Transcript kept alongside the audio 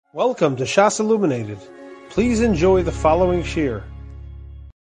Welcome to Shas Illuminated. Please enjoy the following shir.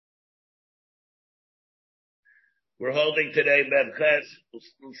 We're holding today Memches.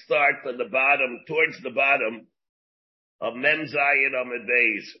 We'll start from the bottom, towards the bottom of Mem Zayin Amud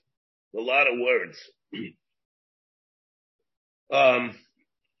Beis. A lot of words. The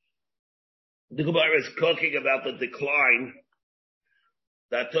Gemara is talking about the decline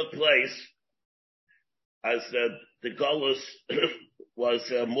that took place as the Golus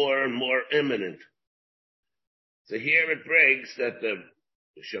was more and more imminent. So here it brings that the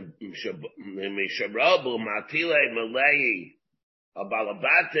Mishabrabu Matile Malay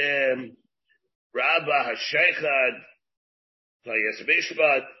Abalabatim Rabba Hasheichad Tayas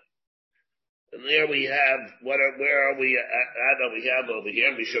Bishpat. And there we have where are we at? We have over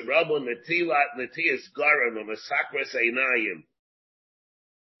here Mishabrabu Natilat Natias Garam of Masakras Einayim.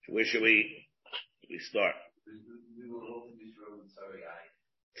 Where should we start?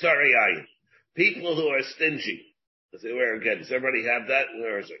 Sorry, people who are stingy. Let's see where again. Does everybody have that?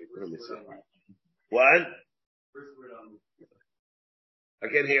 Where is it? Let me see. What? I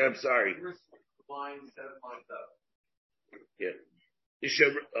can't hear. I'm sorry. Yeah.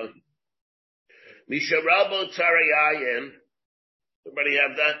 Misharabo Tzarayayin. Everybody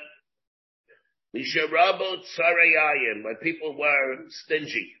have that? Misharabo Tzarayayin. When people were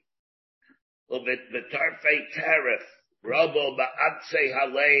stingy. The Tarfei Tariff. Rabo Ba'atse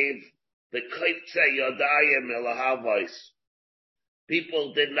Halev. The Kaitse Yodayim Elahavais.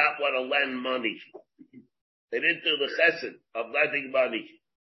 People did not want to lend money. They didn't do the chesed of lending money.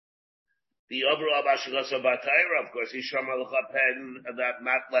 The Obru Abashigasa Batayra, of course, Isham Al-Chapen, that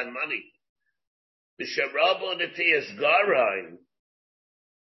not lend money. Misharabo Natias Garain,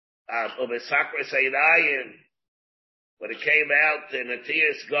 Ubesakra Seirayim, when it came out in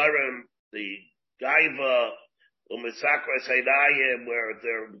Natias Garim, the Gaiva, Umisakra Seidayim, where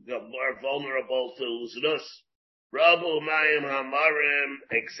they're more vulnerable to Znus. Rabu Mayim Hamarim,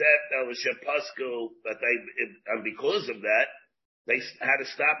 except El Shepasku, but and because of that, they had to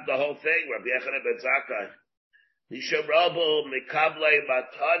stop the whole thing. Rabbi Yechonah ben Zakkai. Nishabrabu Mikable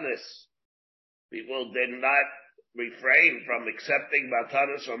Batanis. People did not refrain from accepting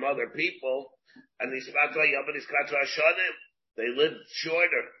Batanis from other people, and Nismatla Yabadis Katra Shanim, they lived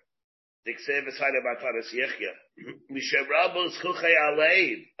shorter. Also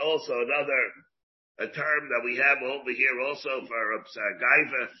another term that we have over here also for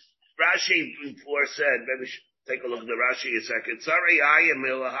Gaiva. Rashi before said, maybe we should take a look at the Rashi a second.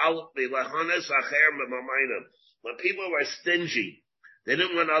 When people were stingy, they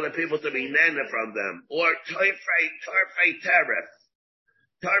didn't want other people to be nana from them. Or Tarfei Tarif.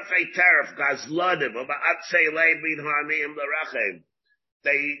 Tarfei Tarif, Gazladim, Ba'atsei Leibin Hamim Larachem.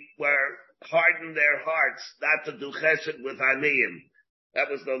 They were hardened their hearts not to do chesed with aniyim.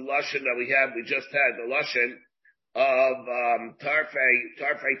 That was the lashon that we just had, the lashon of tarfei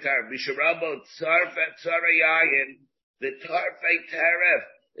taref. Misharabo tzarayayin, the tarfei taref.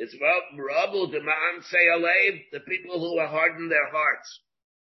 It's rabu dema'an say alev, the people who were hardened their hearts.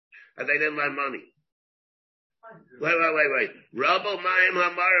 And they didn't lend money. Wait. Rabbo Mayim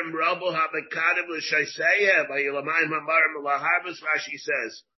Hamarim, Rabbo Habakadim L'Shaiseyev, Ayilamayim Hamarim L'Harvus, Rashi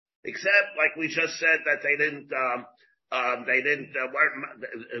says. Except, like we just said, that they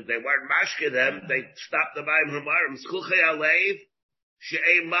weren't mashke them, they stopped the Mayim Hamarim. Zchuchei Alev,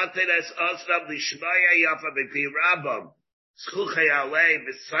 She'ei Matin Es Ostam L'Shmaya Yafa B'Pi Rabbam. Zchuchei Alev,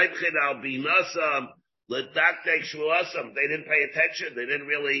 V'Saimchin Al Binasam, L'Daktek Shmuasam. They didn't pay attention, they didn't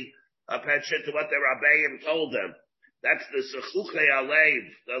really attention to what the Rabbeim told them. That's the Sechuchei Alev.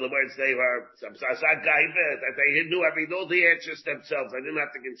 In other words, they were, that they knew all the answers themselves. They didn't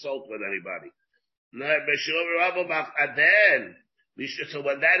have to consult with anybody. And then, so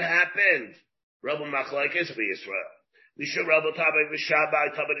when that happened, Rabbi Machlekes B'Yisrael.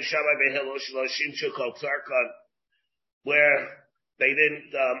 Where they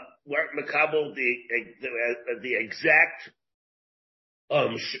weren't makabel the exact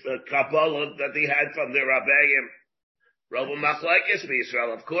Kabbalah that they had from their Rabbeim. Rabbi Machlekes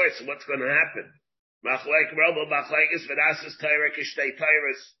B'Yisrael, of course, what's going to happen? Rabbi Machlekes V'nasas Torah Kishtei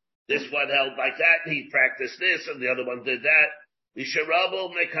Torahs. This one held like that, and he practiced this, and the other one did that.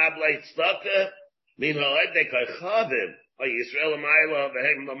 Misharabo Mekablei Tzedakah, Min Ha'edek HaChavim, Yisrael Amayla,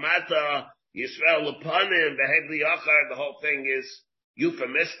 V'hem Lamata, Yisrael Lapanim, V'hem Liachar. The whole thing is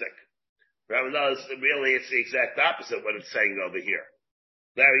euphemistic. Really, it's the exact opposite of what it's saying over here.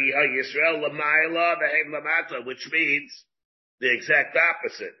 Yisrael Lamayla V'hem Lamata, which means the exact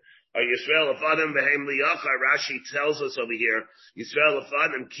opposite. Yisrael Afanim V'hem Liachar. Rashi tells us over here, Yisrael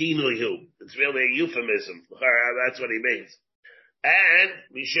Afanim Kinuihu. It's really a euphemism. That's what he means. And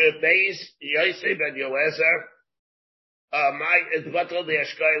we should base Yosef and Yoezer, it's batal the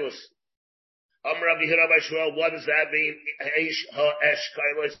Eshkailos. Rabbi Hira Shmuel, what does that mean?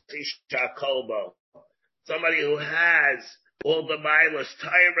 Eshkailos Isha Kolbo. Somebody who has all the milas,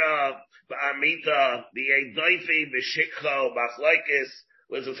 Tyra, Ba'amita, B'Eidoifi, B'Shikcho, B'Achlaikis,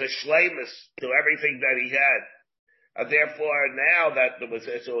 was a shleimus to everything that he had. And therefore, now that there was,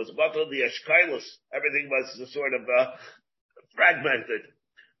 so it was batal the Eshkailos, everything was sort of, fragmented.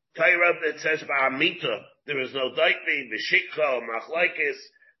 Tyra, it says Ba'amita, there was no Doifi, B'Shikcho, B'Achlaikis,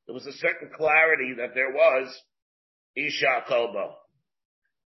 there was a certain clarity that there was Isha Kolbo.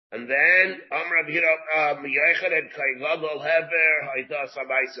 And then,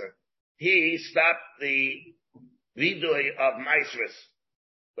 he stopped the vidui of Maisris.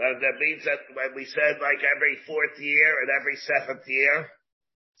 That means that when we said like every 4th year and every 7th year,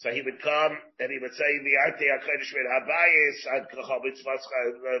 so he would come and he would say, V'yarti HaKodesh Min Habayis, Ad Kachal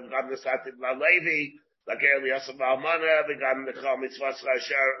Mitzvascha, Gam Nesatim LaLevi, Lager Liyasam Almana, V'gam Nechal Mitzvascha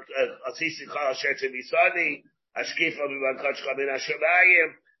Asisi Chal Asher Tzibisani, Ashkifa V'man Kochcha Min HaShamayim.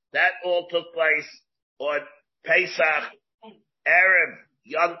 That all took place on Pesach, Erev,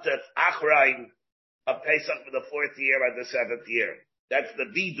 Yom Tov, Achrain of Pesach for the 4th year and the 7th year. That's the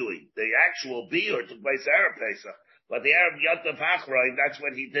Bidui. The actual Biur took place Erev Pesach. But the Erev Yom Tov, Achrain, that's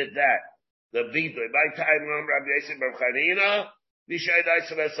when he did that. The Bidui. My time, Rabbi Yosef Bar Chanina, Vishay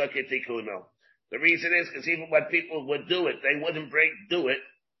Daisam Esakitikuno. The reason is because even when people would do it, they wouldn't do it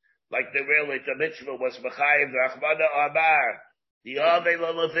like the mitzvah was Mechayiv Rachmana Amar. The Ave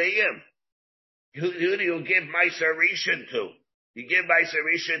Laleviim. Who do you give Meiser Rishon to? You give Meiser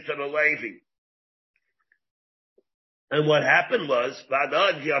Rishon to the Levi. And what happened was,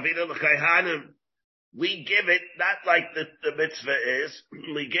 we give it, not like the mitzvah is,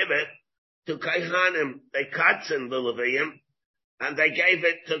 we give it to Kaihanim. They katzen the Leviim, and they gave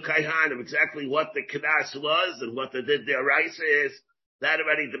it to Kaihanim. Exactly what the Kedas was and what the Din Deraisa is, that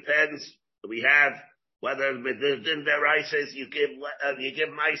already depends. We have whether within their rices you give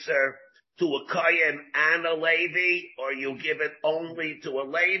Meiser to a Kohen and a Levi, or you give it only to a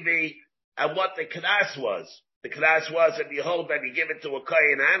Levi, and what the Kedas was. The Kedas was, if you hold that you give it to a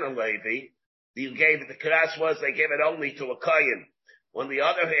Kohen and a Levi, the Kedas was they give it only to a Kohen. On the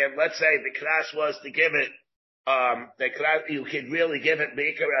other hand, let's say the Kedas was to give it, you could really give it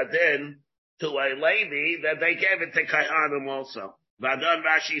Be'ikar Adin to a Levi, then they gave it to Kohanim also. Vadon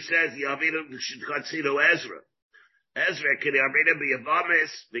Rashi says, Yavidim should consider Ezra. Ezra, can Yavidim be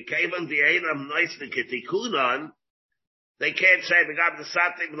Yavamis, the Kavam, the Einam, nice, the Ketikunan. They can't say, the God, the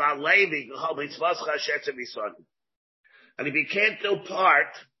Satim, La Levi, Mitzvascha, Shetzer, Vison. And if you can't do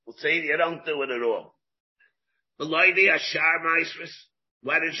part, we'll say you don't do it at all. The Levi, Ashar Maestris,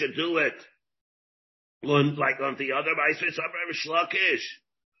 why did you do it? Like on the other Maestris, Amr Shlokish,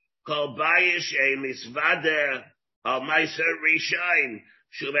 Kol Bayish, a Misvader, Al Meiser Rishain,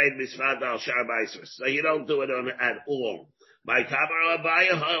 Shumaid Misvad Al Shar Meiser. So you don't do it at all. By Tamar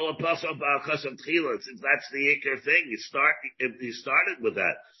Abaya, Hal Apostle Balchas of Tchilas, if that's the Iker thing, you started with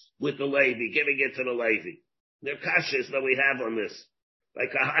that, with the Levi, giving it to the Levi. There are kashas that we have on this.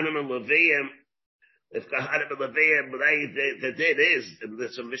 Like Kahanim and Leviim, if Kahanim and Leviim, the did is,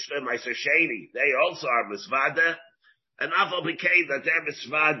 there's a Mishnah Meiser Sheni, they also are Misvada, and Aval became that they're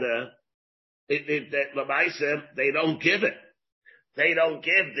Misvada, they don't give it. They don't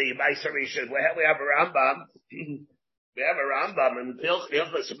give the Meiser Rishon. We have a Rambam. We have a Rambam in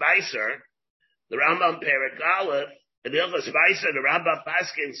Hilchos Meiser. The Rambam Perek Aleph in Hilchos Meiser. The Rambam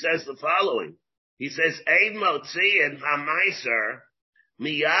Paskin says the following. He says, "Ein motziin haMeiser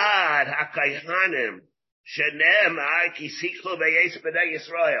miyad hakayhanim shenemar ki sikhu b'yeis b'nei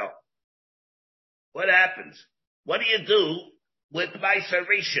Yisrael." What happens? What do you do with Meiser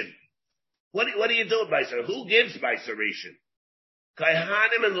Rishon? What do you do with Meiser? Who gives Meiser Rishon?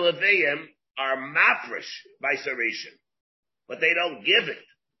 Kaihanim and Leviim are mafresh Meiser Rishon, but they don't give it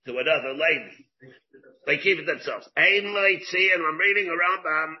to another lady. They keep it themselves. Ein loitzi, and I'm reading a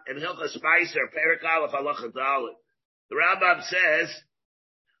Rambam in Hilchos Meiser, Perek Aleph Halacha Dalet. The Rambam says,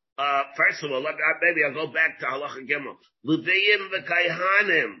 first of all, maybe I'll go back to Halacha Gimel. Leviim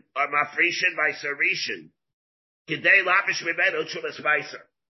v'Kaihanim are mafreshin Meiser Rishon. Kidei lavish mimenu Chumas Meiser.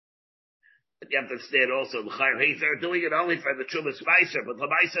 You have to understand also, they're doing it only for the Chumas Meiser, but the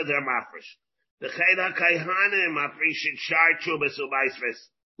Meiser they're mafresh. The Chayna Kaihanim mafreshin Shar Chumas u'Meisres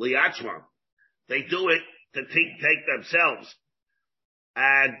liyachma. They do it to take themselves.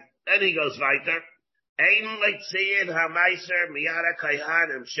 And then he goes weiter. Ein leitziin ha-Meiser miyara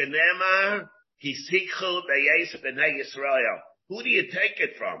Kaihanim shenemar kisikhu be'yeis b'nei Yisrael. Who do you take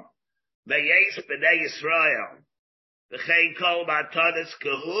it from? Be'yeis b'nei Yisrael. V'chein kol matanis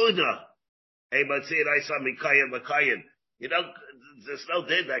kahuna. Hey, but see it, I saw Mikayan Makayan. You know, there's no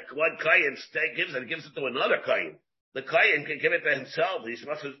din that one Kayan gives it to another Kayan. The Kayan can give it to himself. He's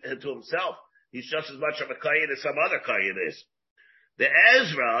much to himself. He's just as much of a Kayan as some other Kayan is. The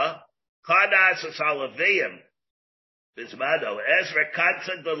Ezra, Kanas is Halaviyim. Bismado. Ezra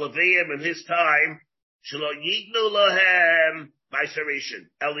content the Levium in his time. Shelo Yignu Lohem by Sarishan.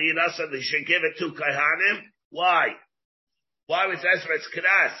 Eliyahu said they should give it to Kahanim. Why? Why was Ezra's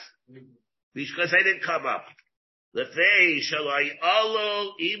Kanas? Because they didn't come up. The Fei Shalai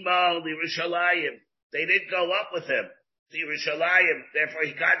Alo Imal Yerushalayim. They didn't go up with him to Yerushalayim, therefore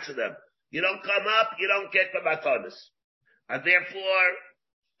he got to them. You don't come up, you don't get the matanis. And therefore,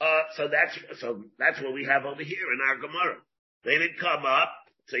 so that's what we have over here in our Gemara. They didn't come up,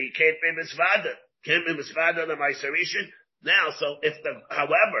 so you can't be misvada. Can't be misvada the Maisarishan. Now,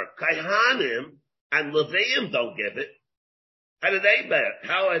 however, Kaihanim and Levium don't give it.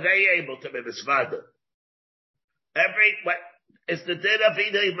 How are they able to be misvada? Is the din of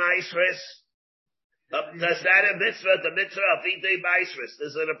Videi Maisris? Does that a mitzvah, the mitzvah of Videi Maisris,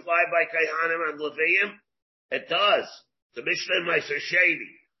 does it apply by Kaihanim and Levium? It does. The Mishnah Meiser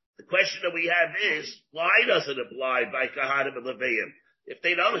Shady. The question that we have is, why does it apply by Kaihanim and Levium? If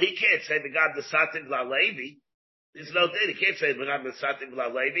they don't, he can't say the God the Satin V'la Levi. There's no din. He can't say the God the Satin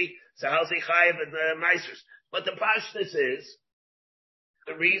V'la Levi. So how's he chayiv in the Maisris? But the pashtus is,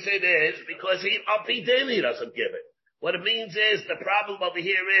 the reason is because he doesn't give it. What it means is the problem over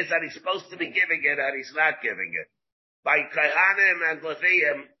here is that he's supposed to be giving it and he's not giving it. By Kaihanim and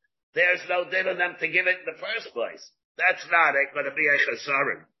Levium, there's no din on them to give it in the first place. That's not going to be a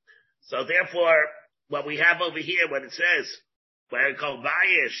chesaron. So therefore, what we have over here, when it says, where called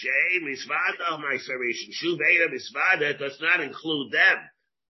Bayesh, Shei, Misvada, Maisarishan, Shuveda, Misvada, does not include them.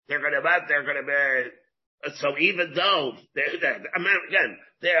 They're going to be, so even though, again,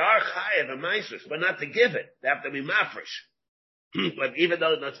 they are chayav and maestros, but not to give it. They have to be mafresh. But even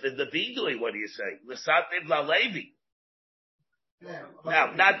though that's the vidui, what do you say? L'sativ la Levi.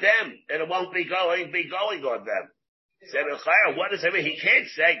 Now, not them, and it won't be going on them. Said what does it mean? He can't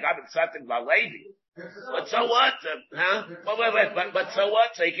say God l'sativ la Levi. But so what? Huh? But so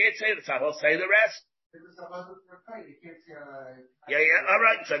what? So he can't say the He'll say the rest. Yeah, all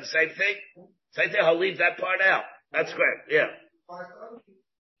right. So the same thing. Same thing. I'll leave that part out. That's correct. Yeah.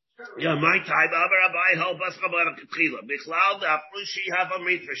 Yeah, my time.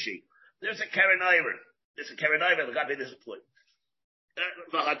 There's a Karen Iver. That got me disappointed.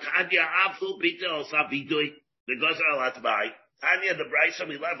 Tanya, the Bryce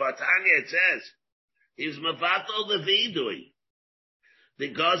we love. Tanya, it says, he's Mavato the Vidui. The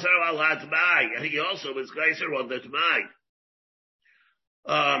Gazar al Hatbai, and he also was Geyser on the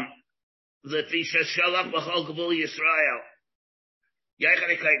Tmai. The Fisha Shalach B'chol Gavul Yisrael.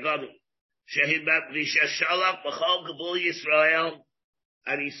 Yecharikai Gadu. Shehim Fisha Shalach B'chol Gavul Yisrael.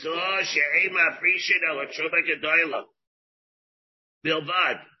 And he saw Shehem Afrishin al Atroma Gedoyla.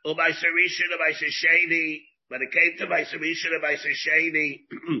 Bilvad. Ubay Sarishin, Ubay Shesheni. When it came to Ubay Sarishin, Ubay Shesheni,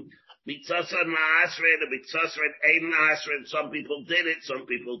 Mitzasran Ma'asrin, and Mitzasran Ein Ma'asrin. Some people did it, some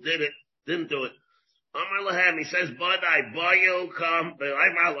people didn't do it. Amar Lahem, he says, Badai, Bayo, come,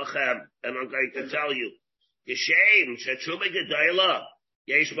 B'layim Alachem, and I'm going to tell you, Yeshem, Shetruma Gedayla,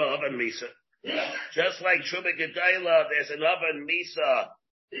 Yesh Ba'oven Misa. Just like Truma Gedayla, there's an oven Misa,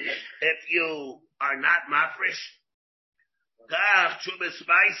 if you are not Mafresh. Kach, Truma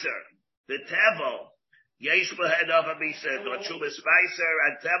Spicer, the Tevel, Yesh Ba'hed Oven Misa, or Truma Spicer,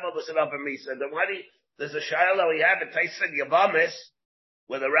 and Tevel was an oven Misa. There's a Shiloh we have, it tastes in Yavamis,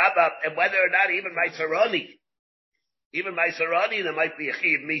 with a Rabbah, and whether or not even by Sarani, there might be a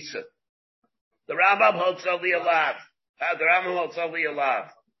Chiv Misa. The Rambam holds only alive.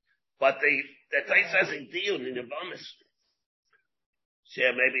 But the Tais says in Diyun in Yavamis.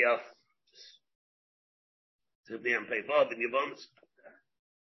 Yeah, maybe I'll to be on Peivav in Yavamis.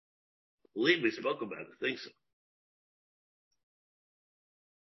 Believe we spoke about it, I think so.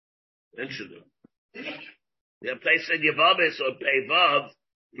 Mentioned it. The place in Yavamis or Peivav,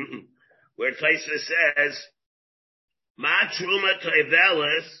 where Taisa says, Ma Truma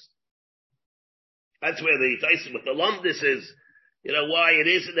Toivelis, that's where the Taisa with the Lumdis is, why it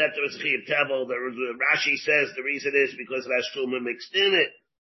isn't that there was Chiyav Tevel. Rashi says the reason is because it has Truma mixed in it.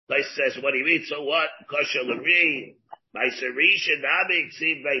 Taisa says, what do you mean? So what? Kosher L'ri, Meiser Risha, Nabi,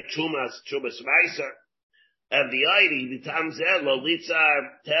 Ksiv, by Trumas Meiser. And the ID, the Tamzel,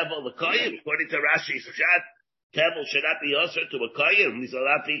 Lolitzar, Tevel, the Koyim, according to Rashi's Shat, Tevel should not be usher to a Koyim. He's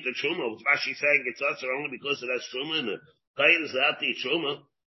allowed to eat the Truma. Rashi saying it's usher only because it has Truma in it. Koyim is allowed to eat Truma.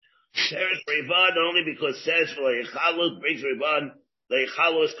 Teres Rivan only because it says Leichalu brings Rivan.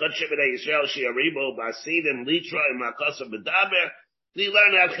 Leichalu is Kachim B'nai Yisrael Shiaribo Basidim Litra and Makasa B'daber. We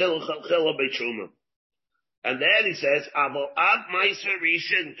learn how Chil B'Truma. And then he says, Avo Ab Meiser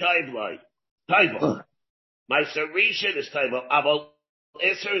Rishon Taivlai. Taivlai. Meiser Rishon is Taivlai. Avo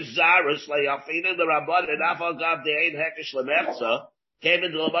Isser Zarus Le'afina the Rabban and Afal Gav De'ein Hekesh Lemechza came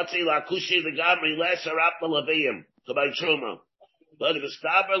into Labatzi Lakushi the Gamri Lesser Appa Leviim to by Truma. But if it's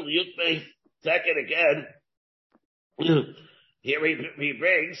Taber Yukme second again, here he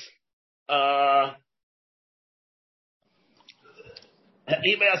brings,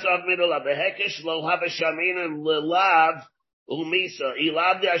 Ibas of middle of the Hekesh lo have a Shaminim Lilav Umisa.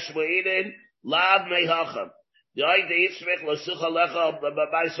 Ilav the Ashwaidin, Lav Mehacham. The idea is Smich Lasucha Lecha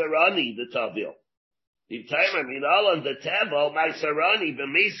Baisarani, the Tavil. The time I mean all on the Tevel, Baisarani,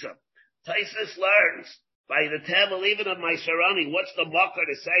 Bemisa. Taisus learns by the Tevel, even of Maisarani, what's the mocker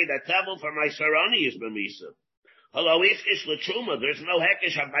to say that Tevel for Maisarani is Bemisa? Hello, Iskish Latruma, there's no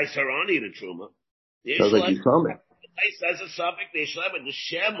Hekesh of Maisarani to Truma. Sounds like you saw me. Says a suffix, the Shlema, the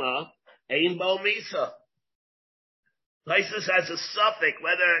Shema, Ein Bo Misa. Taisus has a suffix,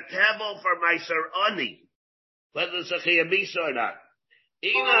 whether a Tevel for Maisarani, whether it's a Chiyamisa or not.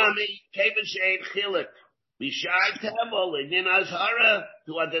 Inami, Kevin Shane Chilik, Mishai Tevel, and Nin Azhara,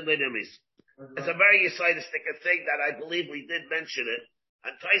 to Adelimis. It's a very Yisaitistic thing that I believe we did mention it.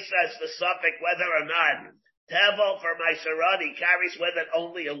 And Taisus has the suffix, whether or not Tevel for Maisarani carries with it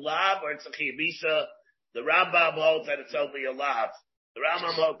only a Lav or it's a Chiyamisa. The Rambam holds that it's only a Lav. The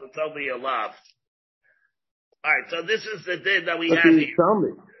Rambam holds it's only a Lav. Alright, so this is the din that we have here.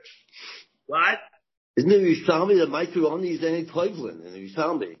 What? Isn't it Yerushalmi that Maitroni is any Toivlin in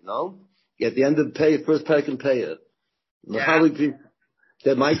Yerushalmi, no? At the end of the pay, first pack and pay it. Yeah.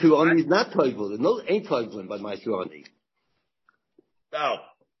 That Maitroni is not Toivlin. No, ain't Toivlin by Maitroni. No.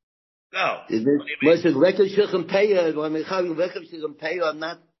 No. Is it, when it says Rekha Shechem Peya, when they have Rekha Shechem Peya or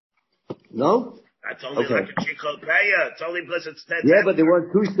not? No? That's only like a Chikopeya. It's only because it's Hefker. Yeah, but there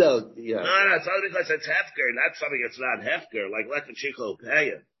weren't two cells. Yeah. No, it's only because it's Hefker. That's something that's not Hefker, like a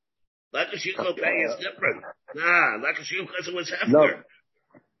Chikopeya. Like a Chikopeya is different. Nah, like a Chikopeya because it was Hefker. No.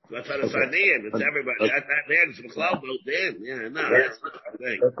 That's how it's Anian. It's everybody. Okay. That man is McLeod both in. Yeah, no, that's not the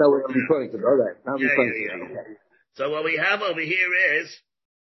thing. That's not what I'm referring to. All right. Yeah. So what we have over here is,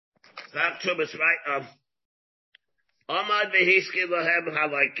 Stop Chumas, right? Ahmad Vehiski Lahem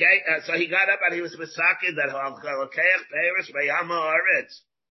Halakeh. So he got up and he was misakin that Halakeh Paris Mayama Aretz.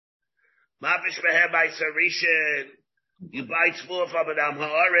 Mafish Mehem by Sarishan. You buy Tzvur from an Am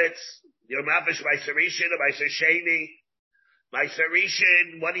Haaretz. You're Mafish by Sarishan or by Sasheni. By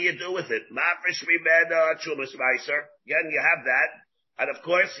Sarishan, what do you do with it? Mafish Mimena Chumas Meiser. Again, you have that. And of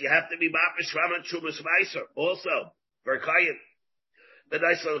course, you have to be Mafish from a Chumas Meiser. Also, for Kayan. The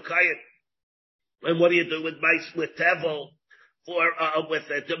nice little Kayan. And what do you do with Tevel for, with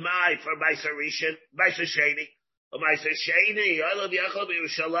Demai for Meiser Rishon, Meiser Sheni, or Meiser Sheni, I love Yaakov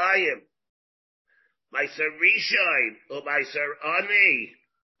Yerushalayim, Meiser Rishon, or Meiser Ani.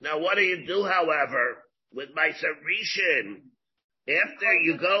 Now what do you do, however, with Meiser Rishon? After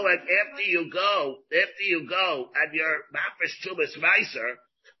you go and you're Mafish Chumas Meiser,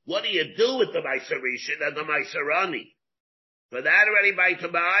 what do you do with the Meiser Rishon and the Meiser Ani? For that already by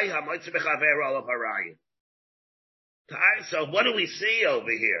Tabai, so what do we see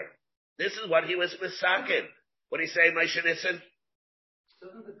over here? This is what he was misakin. What do you say, Moshe Nissen?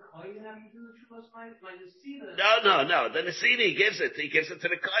 Doesn't the Kohen have to do the Shuvas Ma'aseh? No. The Nesini gives it. He gives it to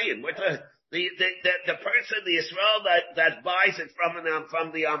the Kohen. The person, the Yisrael that buys it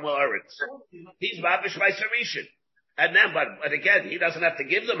from the Amoritz. He's Mafish Meiser Rishon. And then, but again, he doesn't have to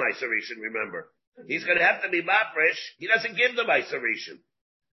give the Meiser Rishon, remember. He's going to have to be Mafresh. He doesn't give the Meiser Rishon.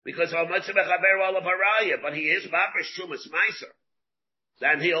 Because but he is Mafresh Chumas Meiser.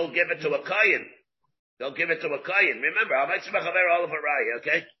 Then he'll give it to a Kayan. They'll give it to a Kayan. Remember,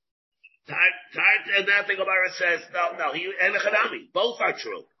 okay? And that thing Gemara says, no, both are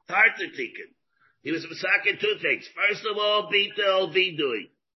true. Tartatikin. He was Masakin two things. First of all, Bitel Vidui.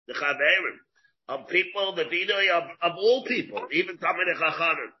 The Chaverim. Of people, the Vidui of all people. Even Tamid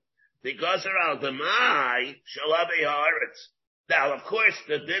Chachamim. Because around the Mai, Shalabi Haaretz. Now, of course,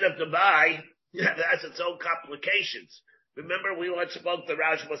 the din of the Mai, has its own complications. Remember, we once spoke the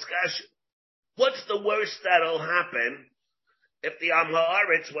Raj Moskashin. What's the worst that'll happen if the Am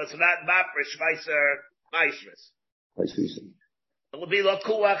Haaretz was not Maprish Meisris? It will be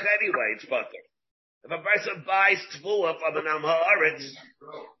Lakuach anyway, it's butter. If a person buys Tvua from an Am Haaretz,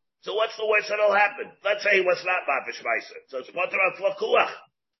 so what's the worst that'll happen? Let's say he was not Maprish Meisris. So it's butter of Lakuach.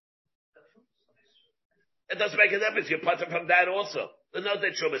 It doesn't make a difference. You put it from that also. There's no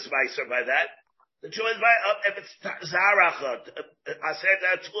Trumas Meiser by that. The Trumas Meiser, if it's Zaracha, I said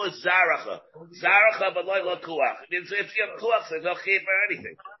that was Zaracha. Zaracha, but like Kuach. If you have Kuach, there's no Chiv or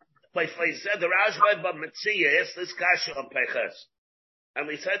anything. But he said the Rashba, but Metzia is this Kasha on Peches. And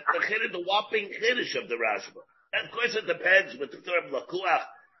we said the whopping Kiddush of the Rashba. And of course it depends with the term Lakuach,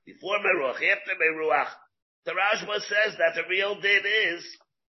 before Meruach, after Meruach. The Rashba says that the real din is,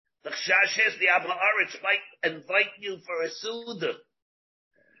 the Chash is the Amaharitz might invite you for a Suda.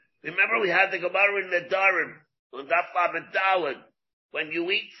 Remember we had the Gemara in the Darim, on Daf and Dalin, when you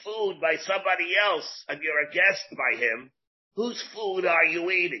eat food by somebody else and you're a guest by him, whose food are you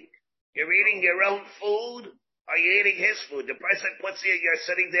eating? You're eating your own food? Are you eating his food? The person puts you, you're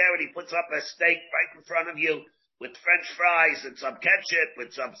sitting there and he puts up a steak right in front of you with French fries and some ketchup,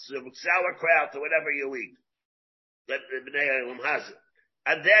 with some sauerkraut or whatever you eat.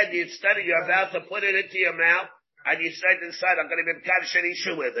 And then you're about to put it into your mouth, and you said inside, I'm going to be Mekadosh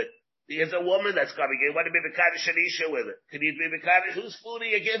Isha with it. There's a woman that's coming. You want to be Mekadosh Isha with it. Can you be Mekadosh? Whose food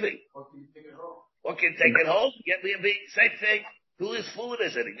are you giving? Or can you take it home? Or can you take it home? Get me same thing. Whose food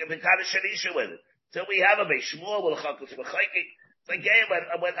is it? You be Mekadosh Isha with it. So we have a Shmuel will chakus b'chayking. It's a game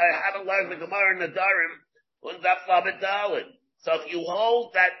when I had to learn the Gemara in the Darim on Daf Lamed Dalin. So if you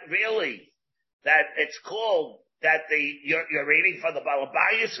hold that really, that it's called that you're eating for the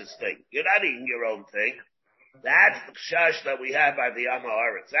Balabayas thing. You're not eating your own thing. That's the chash that we have by the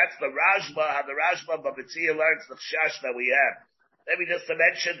Amaharitz. That's the Rashba, how the Rashba Babitzia learns the chash that we have. Let me just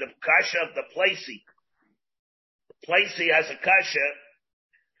mention the kasha of the Placey. The Placey has a kasha,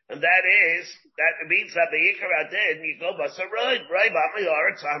 and that means that the Yikar Adin, you go, Basaroid, right,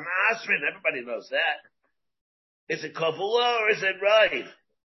 Amaharitz, Hamasrin, everybody knows that. Is it Kavua or is it Raiv?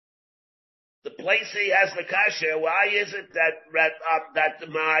 The Placey has the kasha. Why is it that the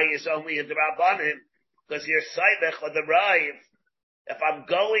Mai is only in the Rabbanim? Because you're Saibech or the Raiv. If I'm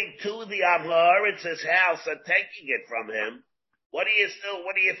going to the Amharitz's house and taking it from him, what do you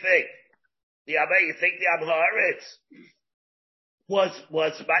think? You think the Amharitz was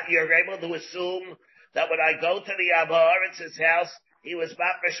you're able to assume that when I go to the Amharitz's house, he was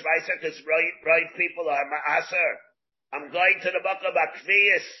Mafresh Meiser because right people are Ma'aser. I'm going to the Makkah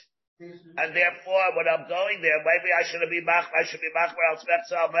Bakvius. And therefore, when I'm going there, maybe I should be mach else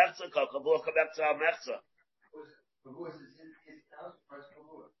Mechza Mechza, Kavua Mechza Mechza.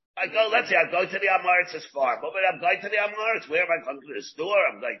 Let's say I'm going to the Amaritz's farm. But when I'm going to the Amaritz, where am I going to the store?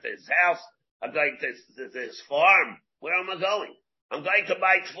 I'm going to his house. I'm going to his farm. Where am I going? I'm going to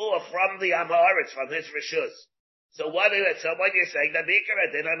buy tefillah from the Amaritz, from his rishus. So what you're saying, that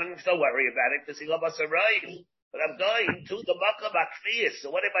Bikar did, I don't have to worry about it because he got us a right. But I'm going to the Makkah Bakfiyas.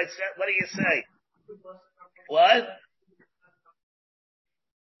 So what do you say? What?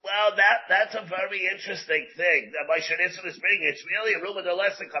 Well, that's a very interesting thing that my Shanitzin is bringing. It's really a Ruben de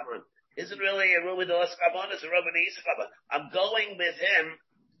Lesikaman. Isn't really a Ruben de Lesikaman, it's a Ruben de Isikaman. I'm going with him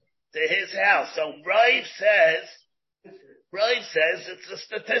to his house. So Rav says it's a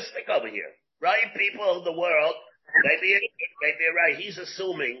statistic over here. Right people in the world, maybe right. He's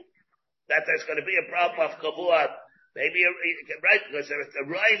assuming that there's going to be a problem of Kavua, maybe right, because the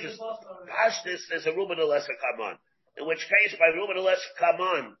Rav is Pashtis, there's a Ruben Alessa Kaman. In which case, by Ruben Alessa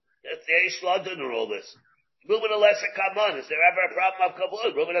Kaman, it's the Eish London or all this. Ruben Alessa Kaman, is there ever a problem of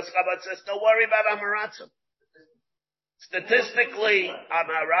Kavua? Ruben Alessa Kaman says, don't worry about Amaratzim. Statistically,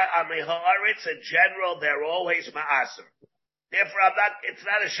 Amihaaretz in general, they're always Ma'aser. Therefore, it's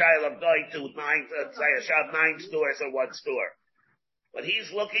not a shayla of going to nine stores or one store. But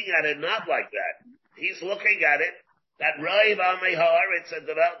he's looking at it not like that. He's looking at it that Rav Amihaaretz and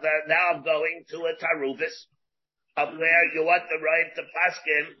that now I'm going to a Taruvis of where you want the Rav to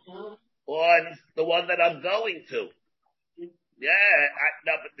paskin on the one that I'm going to.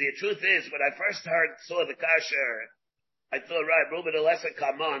 But the truth is, when I first saw the kasher, I thought, right, Ruben Alessa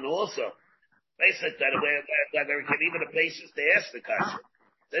come on also. Basic that there can even a basis to ask the kasher.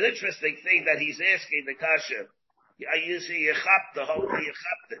 It's an interesting thing that he's asking the kasher. I usually yechapt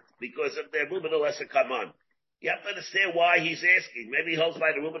it because of the Ruben Alessa come on. You have to understand why he's asking. Maybe he holds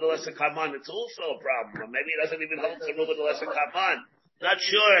by the Ruben Alessa come on. It's also a problem. Or maybe he doesn't even hold the Ruben Alessa come on. Not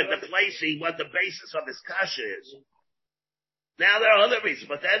sure the placing what the basis of his kasha is. Now there are other reasons,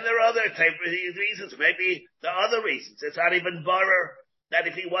 but then there are other reasons. Maybe there are other reasons. It's not even borrower that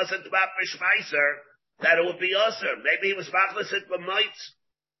if he wasn't Mafresh Meiser, that it would be usher. Maybe he was Machlesit B'mites.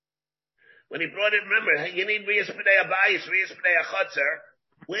 When he brought it, remember, you need Riyas P'nei Abayis, Riyas P'nei Achotzer,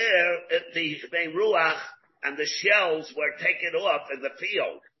 where the Ruach and the shells were taken off in the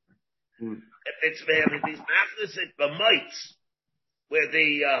field. If he's Machlesit B'mites, where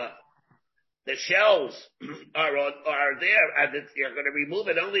the the shells are there, and you're going to remove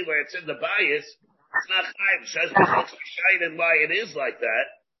it only where it's in the bias. It's not chayiv. Says and why it is like that.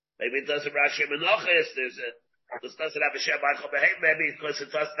 Maybe it doesn't Rashi Menachos. This doesn't have a Shem Michael Behem. Maybe because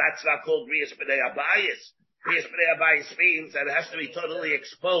that's not called Riyas B'nei Abayis. Riyas B'nei Abayis means that it has to be totally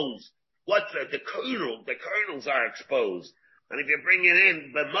exposed. What the kernels are exposed. And if you're bringing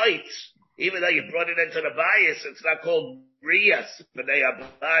in the mites, even though you brought it into the bias, it's not called Riyas B'nei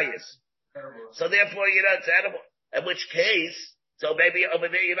Abayis. So therefore, it's edible. In which case, so maybe over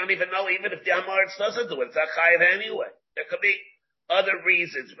there you don't even know, even if the Amoritz doesn't do it, it's not chayiv anyway. There could be other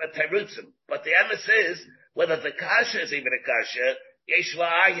reasons, but terutzim. But the emes is, whether the kasha is even a kasha, yesh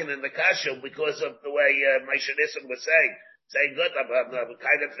la'ayin in the kasha because of the way Moshe Nissim was saying good, I'm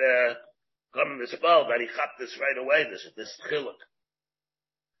kind of coming to spell that he chopped this right away, this chiluk.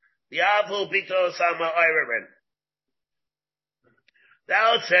 The Avu Bito Sama Irerin.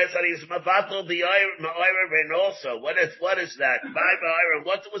 Now it says that he's Mavatal the Irerin also. What is that?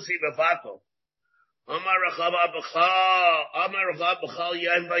 What was he Mavatal? Amar Rachav B'chal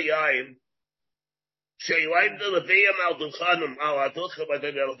Yayim V'Yayim. She'yayim the Leviim al Duchanim al Aduchim, but the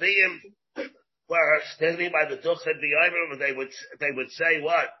Leviim were standing by the Duchim V'Yayim, they would say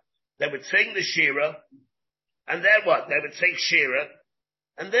what? They would sing the Shira, and then what? They would sing Shira,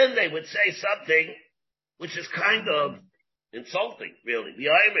 and then they would say something which is kind of insulting, really.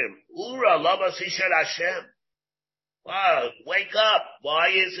 V'Yayim, Ura Lama Sishat Hashem. Wow, wake up. Why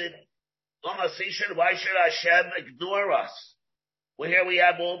is it? Lama Sishat, why should Hashem ignore us? Well, here we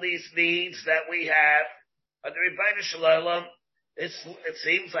have all these needs that we have. Under Rebbeinu Shalom, it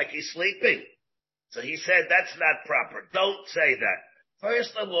seems like he's sleeping. So he said, that's not proper. Don't say that.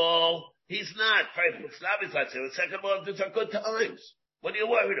 First of all, he's not. It's not his answer. Second of all, these are good times. What are you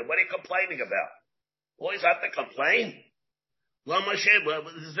worried about? What are you complaining about? Always have to complain. Well, Moshe,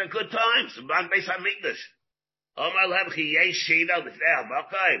 these are good times. Man Beis HaMikdash. Omar Lev Chiyei Shina L'Fnei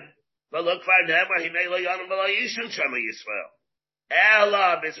HaMakayim. But look for Never, Hinei Lo Yonam V'Lo Yishon Shema Yisrael.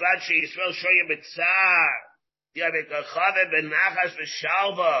 Ela B'Zman She'Yisrael Shoyim B'Tzar. Yavik Achaveh B'Nachash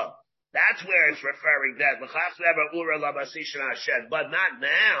V'Shalva. That's where it's referring that. L'chach never ura labasishan Hashem. But not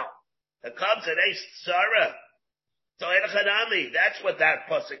now. It comes in a tzara. So Edachanami, that's what that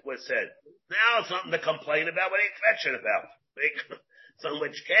pasuk was said. Now it's something to complain about. What are you fetching about? So in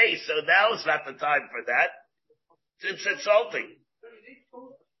which case, so now is not the time for that. It's insulting.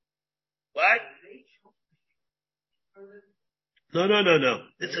 What? No.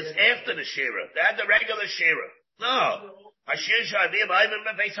 This is after the Shira. They had the regular Shira. No.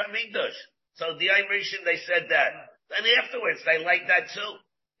 So the Irish, they said that. Then afterwards, they liked that too.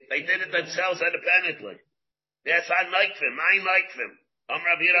 They did it themselves independently. Yes, I like them.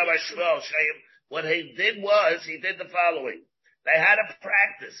 What he did was, he did the following. They had a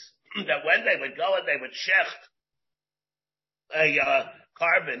practice that when they would go and they would shecht a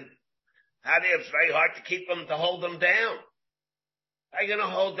carbon, it was very hard to keep them, to hold them down. How are you going to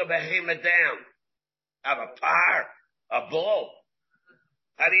hold the behemoth down? Have a par, a bull.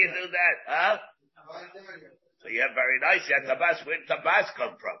 How do you do that, huh? So you have very nice, you have tabas. Where did tabas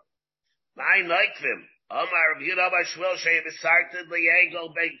come from? I like them.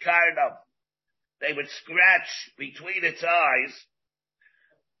 They would scratch between its eyes,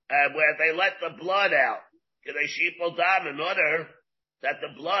 where they let the blood out. In order that the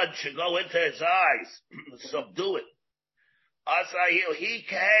blood should go into his eyes, subdue it. He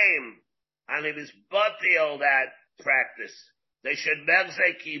came, and he was batil that practice. They should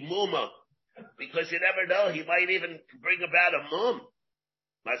mevzeki muma, because you never know, he might even bring about a mum.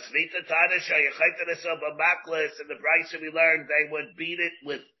 Masvita Tadasha, in the Brisa we learned, they would beat it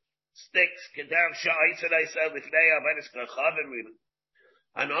with sticks.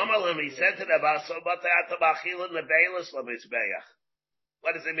 And Omalim, he said to them,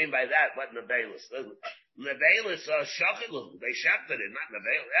 what does it mean by that? What nebelis? Nebelis are shachilu. They shafted it, not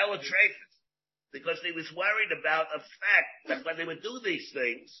nebelis. Elatrafis. Because he was worried about the fact that when they would do these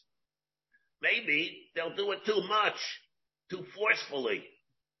things, maybe they'll do it too much, too forcefully,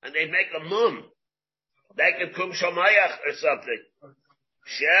 and they make a mum. They could kum shamayach or something.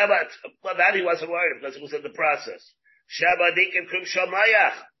 Shabbat. Well, that he wasn't worried because it was in the process. Shabbat dikim kum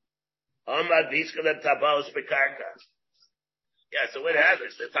shamayach. Amad biskalem tabos bekarka. Yeah, so what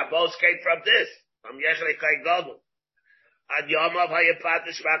happens? The tabos came from this, from Yechle Kai Gadol. Ad Yamav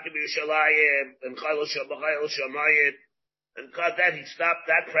Hayapatish Makim Yerushalayim, and Chayil Shamayim, and cut that, he stopped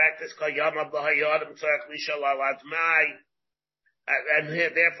that practice, Kal Yamav Lahayadim Tzarech Lishalal Atmai, and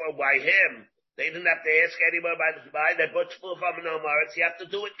therefore by him, they didn't have to ask anyone by the Zbai, they put Shpul from an Amaretz, you have to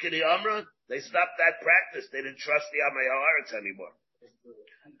do it, Kiri Amra, they stopped that practice, they didn't trust the Amaretz anymore.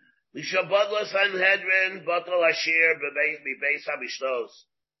 Mishabadla Sanhedrin, Batal Ashir, Bebeis Hamishtos.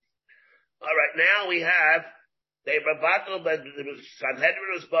 Alright, now we have, they were Batal, but the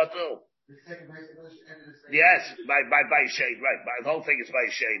Sanhedrin was Batal. Yes, by Shane, right, the whole thing is by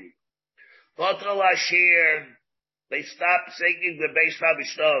Shane. Batal Ashir, they stopped singing the Beis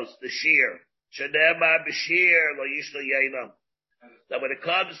Hamishtos, the Shir. Shadema Bashir, Lo Yishlo Yenam. That when it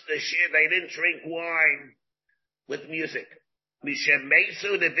comes to Shir, they didn't drink wine with music. Mishem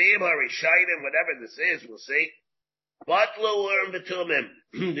Mesu Nevim Harishainim, whatever this is, we'll see. Batlu Urim Betumim.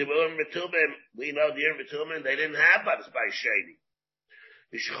 The Urim Betumim, we know the Urim Betumim, they didn't have Batas by Shady.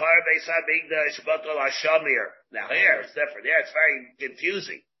 Mishchar Beis HaMikdash Batal HaShamir. Now here, it's different. Here it's very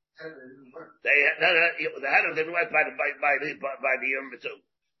confusing. They had didn't work by the Urim Betumim.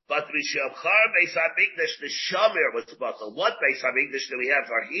 But Mishchar Beis HaMikdash, the Shamir was Batal. What Beis HaMikdash do we have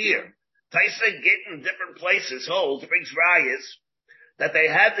for here? Tyson getting different places holds, brings rayas that they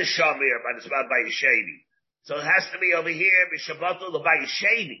had the Shamir, but it's not by Shady. So it has to be over here, Mishabatul, by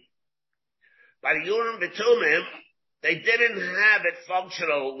Shady. By the Urim Betumim, they didn't have it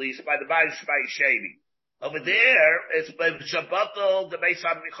functional, at least, by Shady. Over there, it's by Mishabatul, the Beis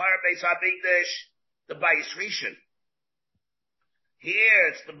HaMikdash, the Bayis Rishon. Here,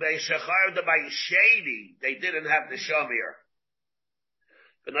 it's the Beis Shachar, the Bayis Shady. They didn't have the Shamir.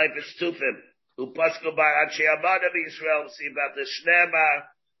 B'nayfis Tufim, who Pasco by Anshe Amad of Israel, see about the Shnema,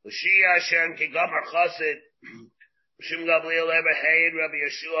 Ushia Hashem, Kigamar Chassid, Shim Gabriel Eber Hein, Rabbi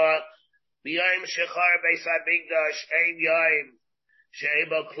Yeshua, B'yayim Shechar Beis HaMikdash, Ein Yayim,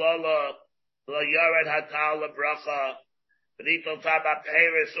 She'eba Klala, Lo Yared Hatal Bracha, B'nitol Tabak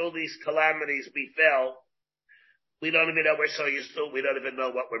Heres, all these calamities befell. We don't even know we're so used to, we don't even know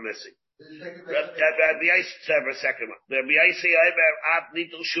what we're missing. Rabbi Yosef, second one. Rabbi Yosef,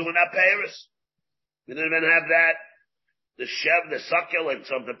 we don't even have that. The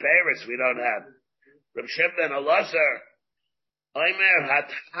succulents of the Paris, we don't have. Rabbi Shimon Elazar, Omer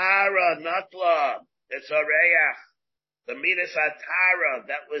Hatara Natla, it's a Reach. The Midas Hatara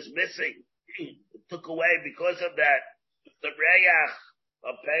that was missing, it took away because of that. The Reach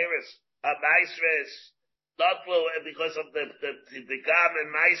of Paris, of Maisris, Lotlo, because of the Gam and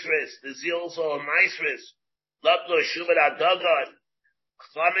Maisris, the Zilzol and Maisris, Lotlo, Shumat Adagon,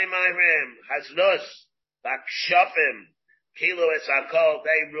 Chlamim Mahrim, Haznus, Bakshafim, Kilo Esakol,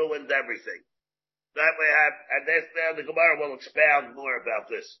 they ruined everything. That we have, and now the Gemara will expound more about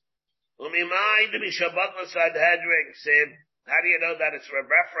this. Umimai, the Mishabat Sanhedrin, how do you know that it's a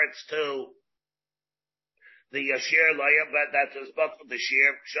reference to the Shir Layam, that is but the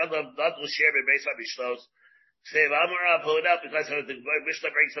Shir, Shalom, not the Shir, based on Mishlos. Save Amar Avuda, because the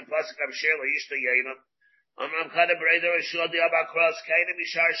Mishnah brings the plastic of Shir Layishta Yainam. Amram Kada Breder, Shul the Abakros, Kaina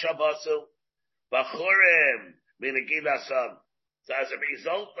Mishar Shabasu, Bachurim, Minagilasam. So as a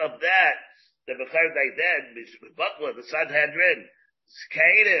result of that, the Bechar they did, Butler, the Sanhedrin,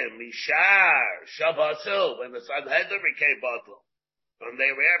 Skadim, Mishar, Shabasu, when the Sanhedrin became Butler. When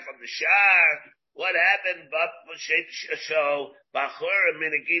they were from the Shar, what happened? So, Bachur,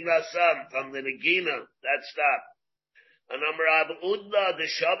 Minagina Sam, from the Nagina, that stopped. And Amrab Udna, the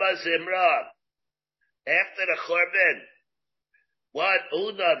Shaba Zimra, after the Chorban, what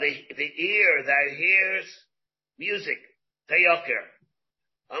Udna, the ear that hears music, Tayoker.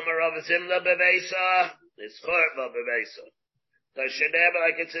 Amarav Zimna Bevesa, it's Chorba Bevesa. Tashanem,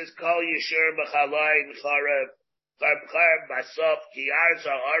 like it says, Kol Yishur B'chalayin Charev, Charb Basof, Kiyar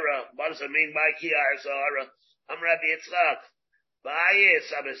Zahara. What does it mean by Kiyar Zahara? I'm Rabbi Yitzchak.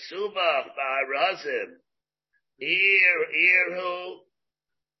 Bayis, Abesubach, Ba'arazim. Ear who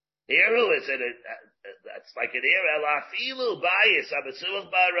is it? That's like an ear. Elafilu, Bayis, Abesubach,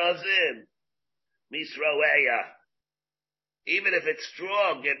 Ba'arazim. Misroeya. Even if it's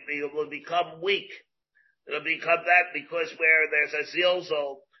strong, it will become weak. It'll become that because where there's a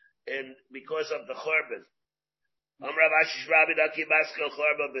zilzol and because of the chorban. When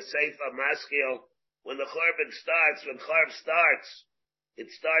the chorban starts, when chorb starts, it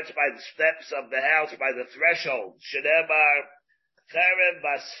starts by the steps of the house, by the threshold. Shenebar, Cherem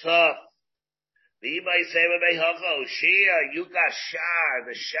Basof. Shia, Yuka Shar,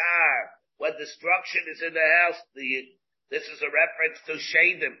 the Shar. When destruction is in the house, this is a reference to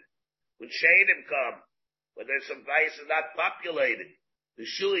Shadim. When Shadim come, when there's some vice is not populated. The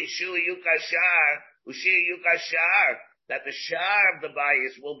Shui Yuka Shar, Ushia Yuka Shar, that the Shar of the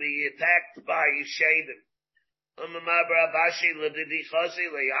bias will be attacked by Shadim. I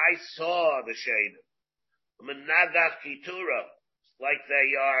saw the Shadim. Menagach Kitura, like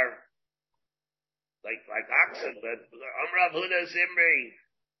they are, like oxen, but Amrav Huna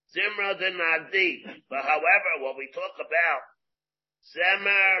Zimra the Nadi. But however, what we talk about,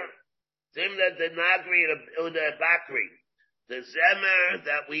 Zemer Zimna the Nagri and the Bakri. The Zemer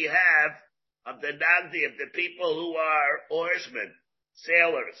that we have of the Nagri, of the people who are oarsmen,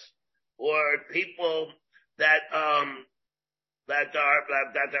 sailors, or people that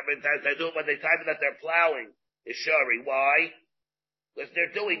do when they time that they're plowing is shari. Why? Because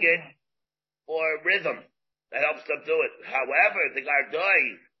they're doing it for rhythm. That helps them do it. However, the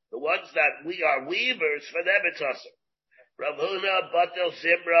Gardoi, the ones that we are weavers, for them it's usher. Rav Huna Batel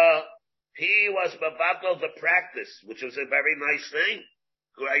Zimra, he was Babatel the practice, which was a very nice thing.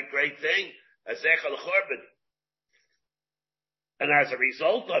 Great thing. Azechel Chorban. And as a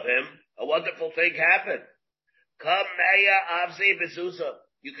result of him, a wonderful thing happened. Come Maya Avzi Bezuza.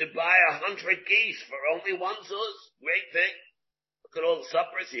 You could buy 100 geese for only one zuz. Great thing. Look at all the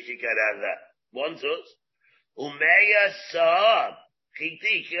suppers you could get out of that. One zuz. Umeya Saab.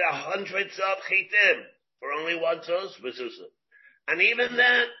 Chiti. You get 100 Saab Chitim for only one zuz. Bezuza. And even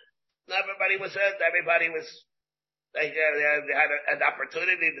then, everybody was hurt. They had an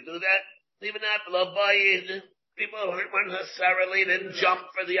opportunity to do that. Even that, people weren't necessarily didn't jump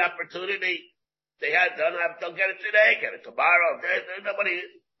for the opportunity. Don't get it today, get it tomorrow. Nobody,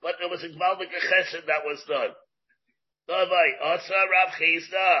 but there was a Gvaldik Chesed that was done.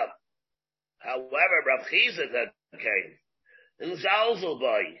 However, Rav Chizah that came, and Zalzul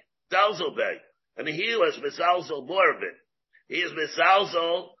and he was Mizalzel more of it. He is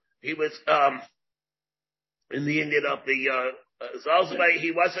Mizalzel, he was, in the Indian of the, Zalzul,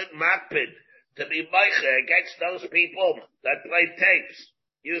 he wasn't makpid to be meiche against those people that played tapes.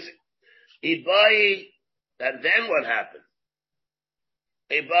 Ibai, and then what happened?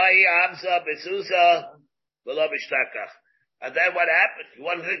 Ibai, Amza, Bezuza, Belovishtakach. And then what happened? You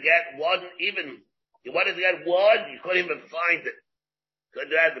wanted to get one, you couldn't even find it.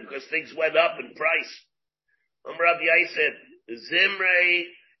 Couldn't have it because things went up in price. Rabbi Yosef, Zimri,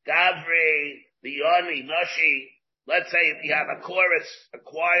 Gavri, Bioni, Nashi. Let's say if you have a chorus, a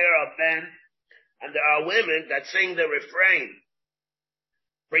choir of men, and there are women that sing the refrain.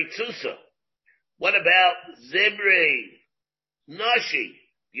 Pritzusa. What about Zimri, Nashi,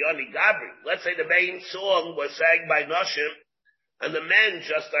 Bioni, Gavri? Let's say the main song was sang by Nashim, and the men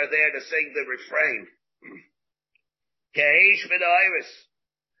just are there to sing the refrain. Keish min iris.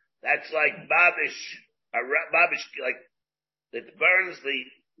 That's like babish, like it burns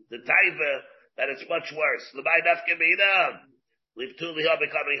the taiva, that it's much worse. L'may nafkamina. We've truly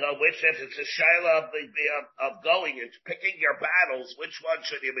becoming home. Which if it's a shaila of going and picking your battles, which one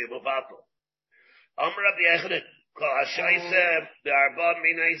should you be muvatal? Amr Yechid, Kol Hashayse, the Arba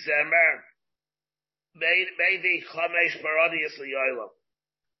Minay Zemer, maybe Chamesh Parodius Liyolam.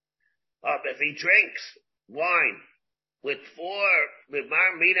 If he drinks wine with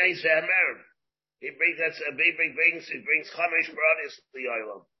Mar Minay Zemer, he brings Chamesh Parodius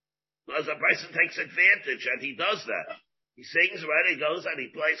Liyolam. As a person takes advantage, and he does that. He sings, right? He goes and he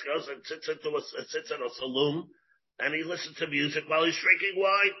plays, goes and sits in a saloon, and he listens to music while he's drinking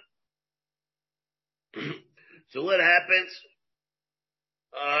wine. So what happens?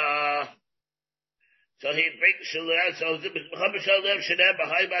 So he brings,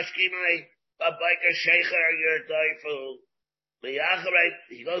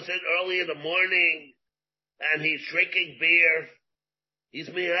 he goes in early in the morning, and he's drinking beer. He's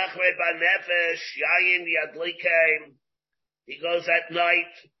miachre b'nefesh, yayin yadlikem. He goes at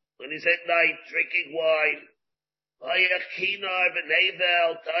night, when he's at night, drinking wine. And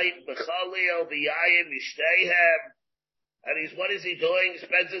what is he doing? He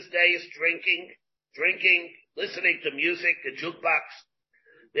spends his days drinking, listening to music, the jukebox.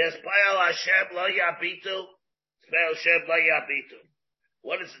 There's Payal Hashem lo yabitu, Payal Hashem lo yabitu.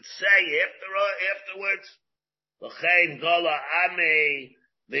 What does it say afterwards? L'chein gola ame,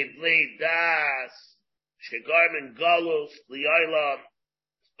 v'bli das, shegarmin golus, li'olam,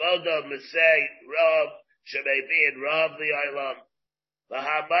 spoda mesei, rav, shemei in rav li'olam,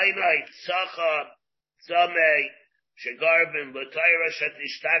 v'hamaynai tzacha, tzamei, shegarmin l'tayra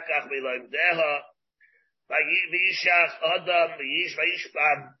shetishtakach milamdeha, v'yishach adam,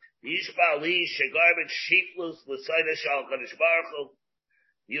 v'yishpa li, shegarmin shiflus, l'sayda shal kadosh baruch hu.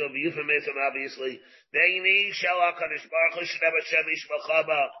 You have euphemism, obviously. Veini shel HaKadosh Baruch Hu Shem Hashem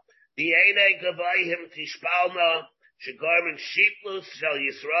Yishmachama. V'yeinei gavayim tishpalna. Shegarmin shiplus shel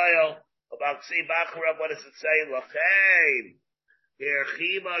Yisrael. About Ksi Bacharav, what does it say? L'chein.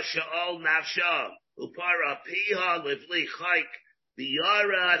 Yerchima she'ol nafsha. Upara piha livli chayk.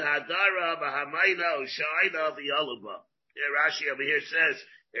 V'yarad hadara v'hamayna u'shayna v'yaluba. Here Rashi over here says,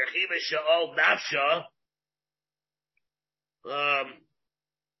 Yerchima she'ol nafsha.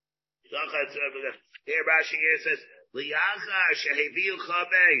 Here Rashi here says, Li'achar sheheviu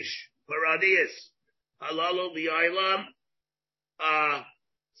chamesh Paradias, Halalu B'Olam,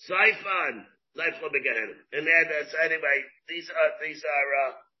 Saifan, Saifan Begehenim. And then, anyway, these are,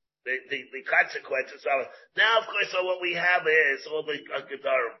 the consequences of it. Now, of course, so what we have is all the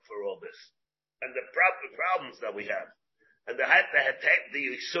Gedarim for all this. And the problems that we have. And the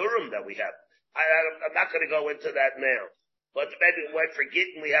Isurim that we have. I'm not going to go into that now. But maybe when for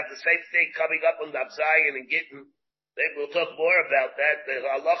Gittin, we have the same thing coming up on the Zion and Gittin. Maybe we'll talk more about that. The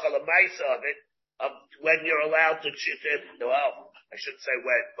halacha l'maisa of it, of when you're allowed to, well, I shouldn't say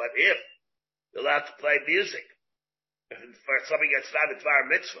when, but if you're allowed to play music. For something that's not a Dvar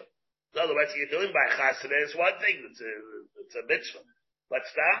mitzvah. In other words, you're doing by chasana is one thing, it's a mitzvah. But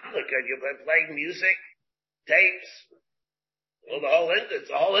stop, look, you've been playing music, tapes, well, it's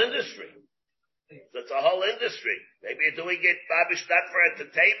a whole industry. It's a whole industry. Maybe you're doing it, Babish, not for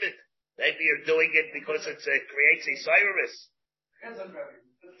entertainment. Maybe you're doing it because it creates a cyrus.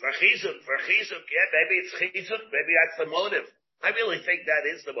 For chizuk, yeah, maybe it's chizuk, maybe that's the motive. I really think that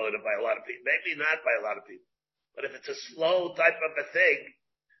is the motive by a lot of people. Maybe not by a lot of people. But if it's a slow type of a thing,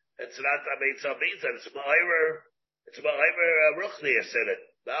 it's not, so it means that it's Ma'ayver Ruchnius in it.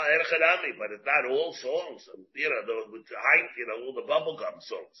 But it's not all songs. All the bubblegum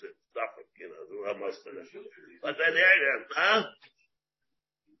songs and stuff, most of it. But then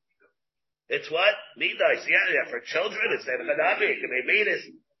it's what? Midas, yeah, for children, it's Echadami, it can be Midas.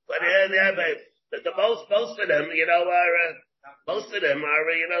 But most of them,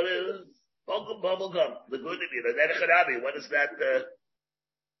 bubblegum, the good of you, the Echadami, what is that,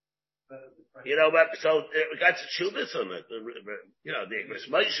 so we got the chubis on it. The Rabbi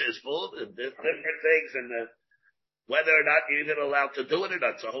Moshe is full of different things, and whether or not you're even allowed to do it or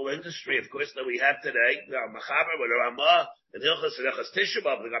not, it's a whole industry, of course, that we have today. Machaber with Ramah and Hilchas and Hilchas Tisha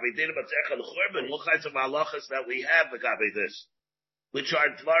B'av, the Gabi Din Batzech and Churban, all kinds of halachas that we have, the Gabi this, which are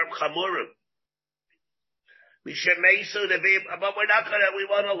Dvar Chamurim. But we're not we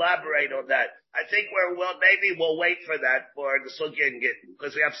won't elaborate on that. I think maybe we'll wait for that for the Sugya and Gittin,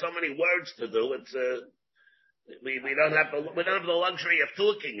 because we have so many words to do. It's, we don't have the luxury of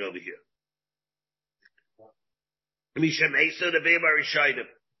talking over here. Who are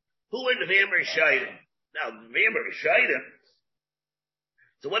the Nevi'im Rishayim? Now, Nevi'im Rishayim.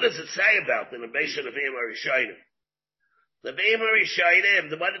 So what does it say about the Nevi'im Rishayim? The Nevi'im Rishayim,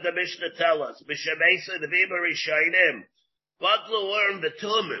 what did the Mishnah tell us? Mishamesa, the Nevi'im Rishayim, Batlu Urim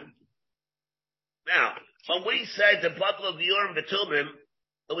Betumim. Now, when we said the Batlu Urim Betumim,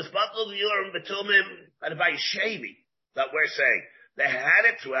 it was Batlu Urim Betumim and by Shevi that we're saying. They had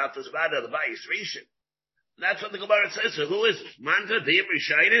it throughout the Zman of the Bayis Rishon. That's what the Gemara says. So who is it? Manta, Nevi'im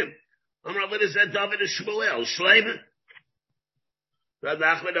Rishayim? What is that? David and Shmuel, Shleiman. Rabbi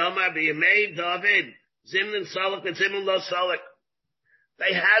Nachman Omar, B'yamei David. Zimnan Salak and Zimnan Lo Salak.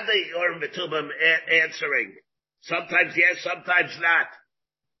 They had the Urim Betumim answering. Sometimes yes, sometimes not.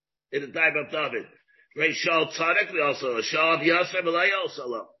 In the time of David. Reishal Tzaddik, we also, Shal of Yasser, Malay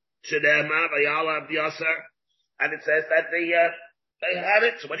also. Shedema, Vayala of Yasser. And it says that they had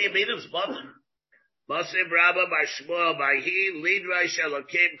it. So what do you mean it was Batim? Masim Rabba by Shmuel by he, Lidra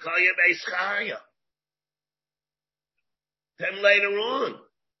Shalakim, Kayim Eschaya. Then later on.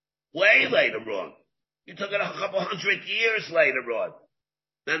 Way later on. You took it a couple 100 years later on.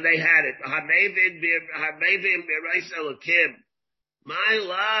 Then they had it. Hamevim Bereis Elokim. My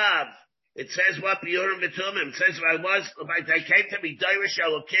love. It says what B'Urim Betumim. It says they came to me Dirish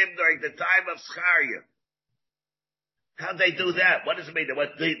Elokim during the time of Scharia. How'd they do that? What does it mean? They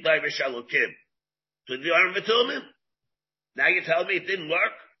went Dirish Elokim. To the B'Urim Betumim? Now you're telling me it didn't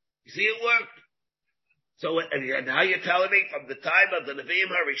work? You see it worked? So, and now you're telling me from the time of the Nevi'im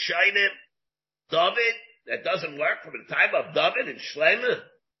HaRishayim, David, that doesn't work from the time of David and Shlomo?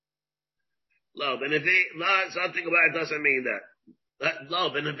 No, something about it doesn't mean that. No,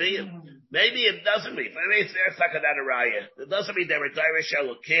 but Nevi'im, maybe it doesn't mean. Maybe it's their Sakadat Araya. It doesn't mean they were Dirish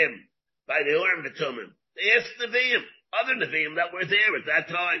Elokim by the Urim Betumim. They asked Nevi'im, other Nevi'im that were there at that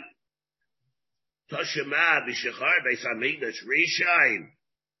time. Toshema b'shechar beis hamikdash Rishayim.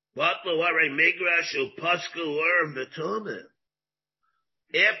 Batlu Arei Migrash Upasku Urim Betumim.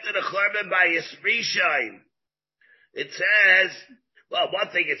 After the Churban by Yisrishayim, it says, well, one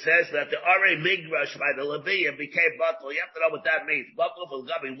thing it says that the Arei Migrash by the Levium became Batul. You have to know what that means. Batul for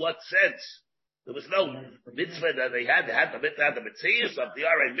Gabi, what sense? There was no mitzvah that they had the mitzvahs of the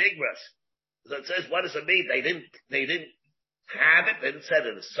Arei Migrash. So it says, what does it mean? They didn't have it, they didn't set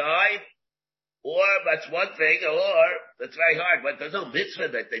it aside, or that's one thing, or that's very hard, but there's no mitzvah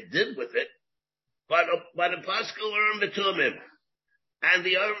that they did with it. But in Pascal Urim Betumim, and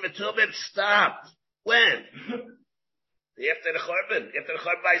the Urim Betumim stopped. When? After the Churban,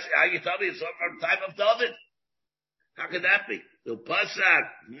 how you tell me it's from the time of David? How could that be? The Pasuk,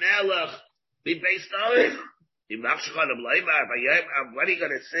 Melech, be based on it. What are you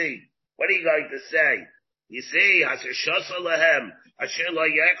going to say? What are you going to say? You see, Asher Shasa Lahem, Asher Lo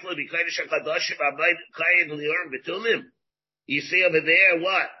Yechlu, B'Kodesh HaKadoshim, Avoid Chayin Li'urim B'Tumim. You see over there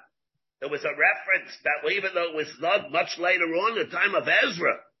what? There was a reference that even though it was not much later on, the time of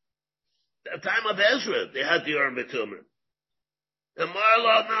Ezra, they had the Urim B'Tumim. The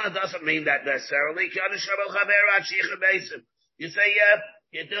Marlo, no, it doesn't mean that necessarily. You say, yeah,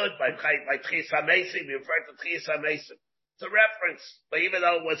 you do it by Tchis HaMesim, you refer to Tchis HaMesim. It's a reference, but even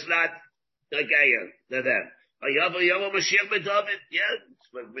though it was not the Geyer to them. Mashiach David, yeah, it's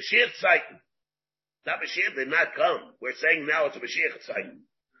Mashiach Satan. That Mashiach did not come. We're saying now it's a Mashiach Satan.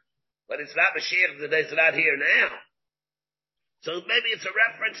 But it's not Mashiach that is not here now. So maybe it's a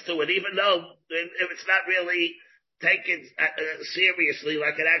reference to it, even though if it's not really taken seriously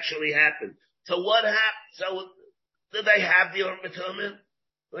like it actually happened. So what happened? So did they have the Urim B'Tumim?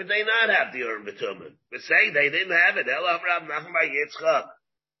 Or did they not have the Urim B'Tumim? We say they didn't have it. El Abraham Nachman by Yitzchak.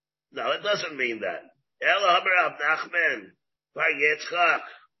 No, it doesn't mean that. El Abraham Nachman by Yitzchak.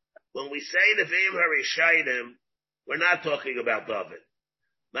 When we say the Vim Harishayim, we're not talking about David.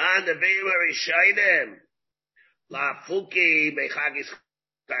 Man, the Vim Harishayim, La Fuki Bechagis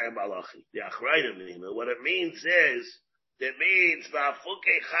Kaya Malachi. The Achrayim, what it means is, it means La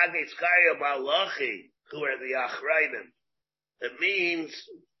Fuki Chagis Kaya Malachi, who are the Achrayim. It means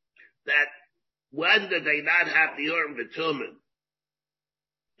that when did they not have the Urim B'Tumim?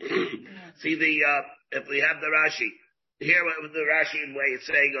 See if we have the Rashi, here the Rashi way it's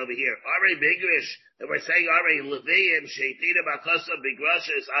saying over here, Ari Bigrish, and we're saying Ari Leviim, Sheitina Bakasa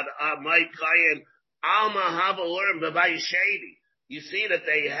Bigrashes, Ad Amait Kayan, Alma Hava Urim B'Vayisheni. You see that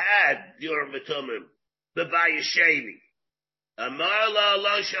they had the Urim B'Tumim, B'Vayisheni. Amar La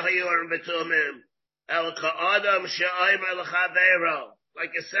Lo Shahay Urim B'Tumim, El Ka'adam Sha'ayim El Chavero.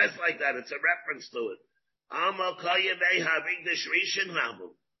 Like it says like that, it's a reference to it. Alma Kayim Eha Bigdish Rishon Havu.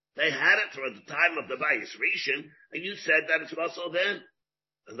 They had it through the time of the Bayis Rishon, and you said that it's also then.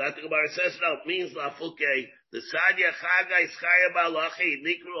 And that the Gemara says, no, it means Lafuke, the Sadya Chagai Schaya Balachi,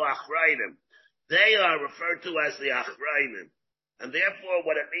 Nikru Achrayim. They are referred to as the Achrayim. And therefore,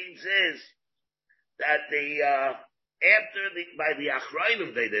 what it means is that by the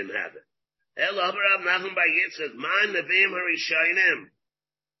Achrayim, they didn't have it. El Abraham Nachum Bayit says, Man Nevim Harishayim,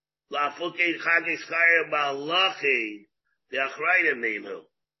 Lafuke Chagai Schaya Balachi, the Achrayim Ninu.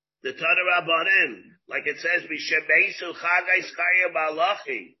 The Tana Rabbanin, like it says, Mishebesu Chagai Skaya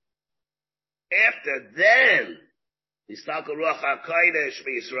Balachi. After then, Nistalka Ruach HaKodesh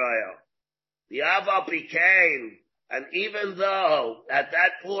B'Yisrael. The Aval became, and even though at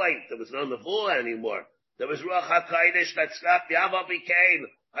that point there was no Nevuah anymore, there was Ruach HaKodesh that stopped, the Aval became,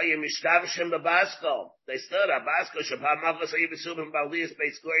 Hayim Mishtavshim Babasko. They stood up, Basko Shabbat Mavlas Ayibisubim Baldis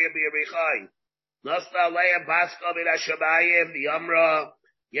Beiskoria B'Yerichai. Nostal Leia Basko B'Yashabayim, the Amra,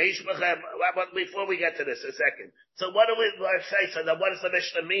 before we get to this, a second. So what do we say? So then what does the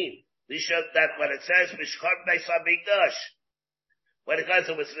Mishnah mean? That when it says, Mishchar Beis HaMikdash, when it goes,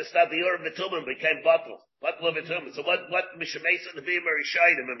 it was the stuff, the Urim B'Tumim became Batul B'Tumim. So what Mishnah Mason, the Vim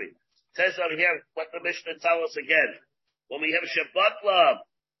Harishayim, I mean? It says over here, what the Mishnah tells us again. When we have Shabbat Love,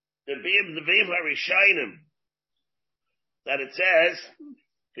 the Vim Harishayim, that it says,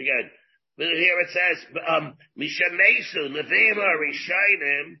 again, here it says, Mishamesu, Nevi'im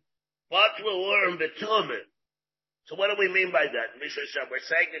HaRishayim, Batlu Urim B'Tumim. So what do we mean by that? We're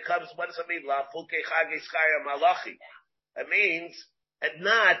saying it comes, what does it mean? La Fuke Chagis Chaya Malachi. It means, and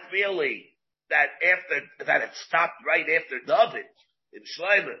not really that it stopped right after David in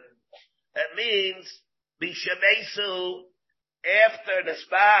Shlomo. It means, Mishamesu, after the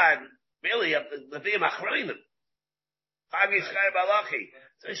span, really, of the Nevi'im HaChrayim. Chagis Chaya Malachi.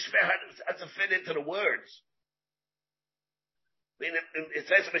 That's to fit into the words. I mean, it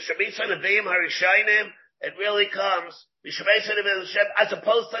says, Mishabisa Nevi'im HaRishayim, it really comes, Mishabisa Nevi'im HaRishayim, as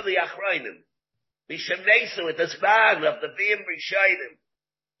opposed to the Achrayim. Mishamesu, with the span of the Nevi'im HaRishayim,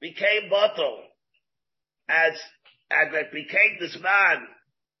 became bottle, and it became the span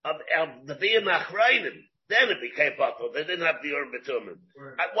of the Nevi'im HaAchrayim. Then it became bottle. They didn't have the Urim B'Tumim.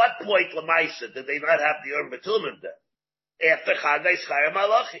 At what point, Lamaisa, did they not have the Urim B'Tumim then? After Chagai Schaya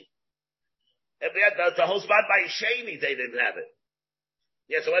Malachi. And we had the whole spot by Sheni, they didn't have it.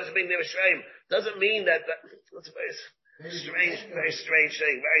 Yeah, so what does it mean they were Shrayim? Doesn't mean that, it's a very strange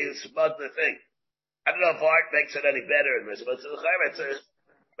thing, very smug thing. I don't know if art makes it any better in this, but it's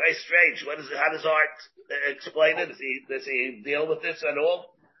very strange. How does art explain it? Does he deal with this at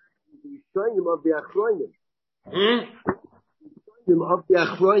all? He's showing him of the Achronim. of the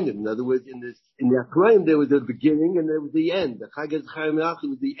Achronim. In other words, in the Achronim there was the beginning and there was the end. The Chag Zechariah Malachi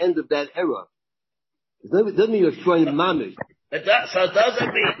was the end of that era. It doesn't mean Achronim Mamish. So it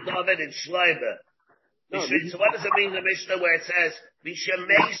doesn't mean David and Shlomo. No, so what does it mean in the Mishnah where it says,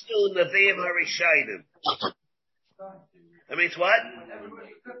 Mishamesu Nevi'im Harishayim? That means what?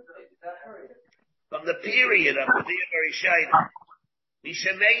 From the period of Nevi'im Harishayim.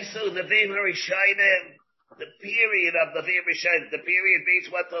 Mishamesu Nevi'im Harishayim, the period of Nevi'im Harishayim. The period means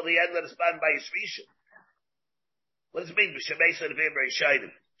what till the end of the span by Yisrisha. What does it mean, Mishamesu Nevi'im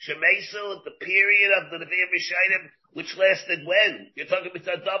Harishayim? Shemesu, the period of the Nevi'im Harishayim, which lasted when? You're talking about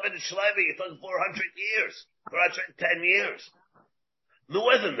David and Shlomo, you're talking 400 years, 410 years.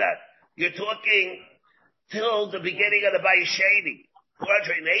 More than that. You're talking till the beginning of the Bayesheni,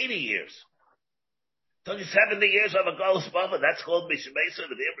 480 years. Talking 70 years of a Golus Bava, that's called Mishamesu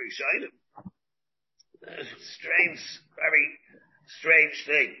the Nevi'im Harishayim. Strange, very strange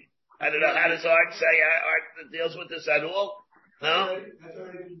thing. I don't know, how does Art say, Art deals with this at all? No?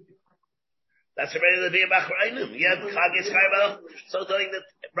 That's already the Nevi'im Achrayim. Yeah, Chag Yisrael. So doing that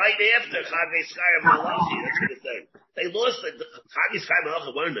right after Chag Yisrael Malachi, that's what it's saying. They lost the Chag Yisrael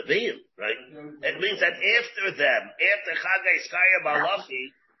Malachi weren't Nevi'im, right? It means that after them, after Chag Yisrael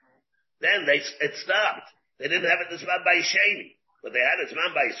Malachi, then it stopped. They didn't have it this man by Sheni, but they had it this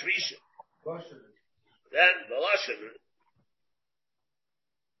man by Yisrisha. Then the Lashon.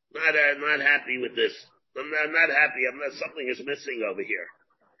 Not happy with this. I'm not happy. Something is missing over here.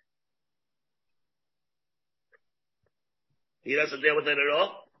 He doesn't deal with it at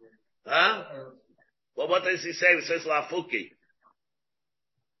all? Huh? Well, what does he say? He says, Lafuki.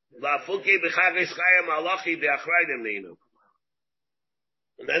 Lafuki b'chag Yisrael malachi b'achrayim ninu.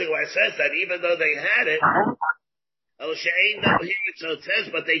 And anyway, it says that even though they had it, so it says,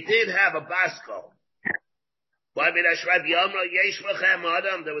 but they did have a baskol. Why did I shred the Amra Yesh V'chem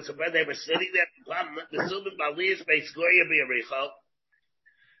Adam? There was a bread, they were sitting there, the Subin Baliz Beisgoya B'Yaricho.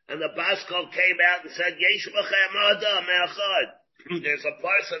 And the Baskol came out and said, Yesh V'chem Adam Echad. There's a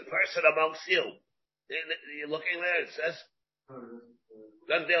person amongst you. You're looking there, it says.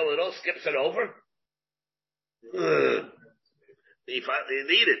 Doesn't deal with it all, skips it over. You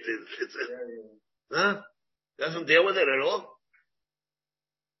need it. Huh? Doesn't deal with it at all.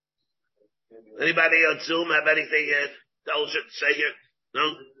 Anybody on Zoom have anything intelligent to say here? No?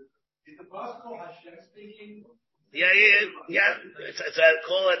 Is the Baskol Hashem speaking? Yeah. It's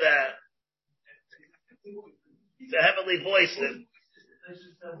call it it's a heavenly voice.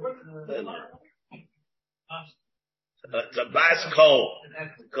 It's a Baskol.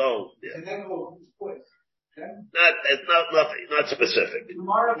 Go. Yeah. Not specific.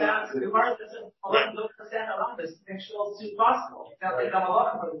 Gemara doesn't understand around this actual to Baskol. It's not like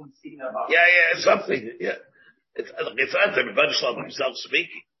Allah was speaking about. Yeah, something. Yeah. It's not that Rabbi Shalom himself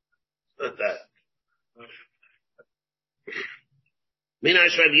speaking. It's not that.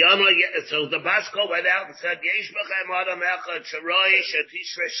 So the Baskol went out and said, Yesh b'chem adam echad sharoi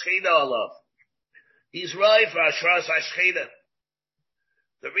shetishre shchina alav. He's right for Ashras Ashchina.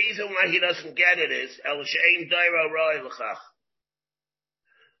 The reason why he doesn't get it is, El Shein Daira Roi L'chach.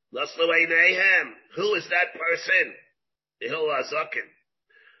 Laslo Einehem. Who is that person? The Hil Azakin.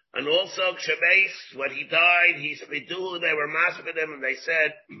 And also, Kshabeis, when he died, he's Bidu, they were maspid him, and they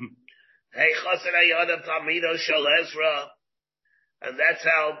said, Hey, Chassid Ayadav Talmido Shal Ezra. And that's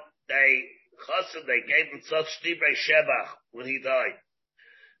how they gave him such Divrei Shebach when he died.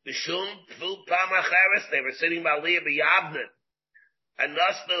 Bishum Tvu Pamacharis, they were sitting by Leah B'Yavnin. And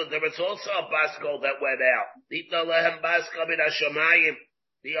Nasnu, there was also a Baskol that went out. Nitna lehem Baskol min Hashamayim.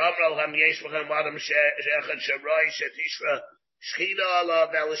 The Amral ham yesh v'chem adam she'echad sharoi she'tishra shchina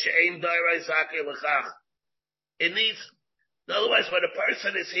alav el she'ein dairei zaki l'chach. It needs, in other words, when a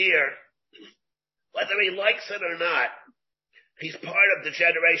person is here, whether he likes it or not, he's part of the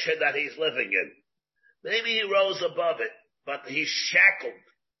generation that he's living in. Maybe he rose above it, but he's shackled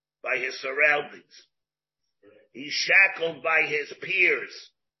by his surroundings. He's shackled by his peers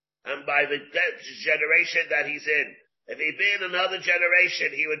and by the generation that he's in. If he'd been in another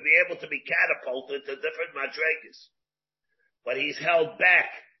generation, he would be able to be catapulted to different madrigas. But he's held back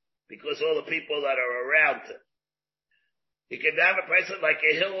because all the people that are around him. You can have a person like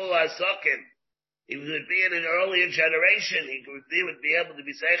a Hillel Azakin. He would be in an earlier generation. He would be able to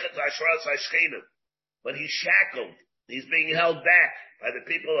be Zeichet Ashras Hashchina. But he's shackled. He's being held back by the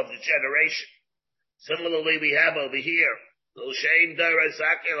people of the generation. Similarly, we have over here, L'shein Dara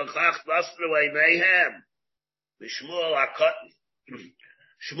Zaki L'chach Nasru Einehem. Shmuel HaKatan.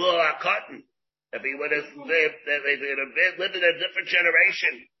 If he would have lived in a different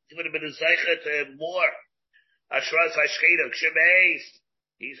generation, he would have been a zeichet more. Ashras Hashchita Kshebeis.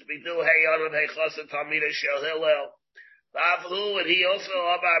 He's Bidul Hayon Hey Chassid Talmida Shel Hillel. Bavlu, and he also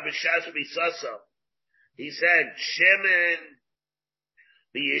Amar B'Shas B'Sasa. He said, Shimon,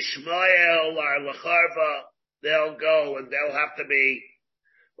 B'Yishmael, or Lecharva, they'll go and they'll have to be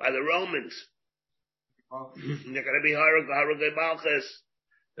by the Romans. They're going to be Harugay Malchus.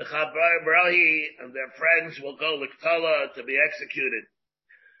 The Chabrai Brahi and their friends will go Liktala to be executed.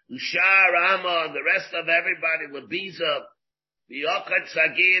 Ushar Rama and the rest of everybody, Labiza, B'Yokat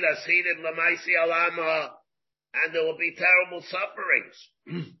Sagid, Asidim Lamaisi Alama, and there will be terrible sufferings.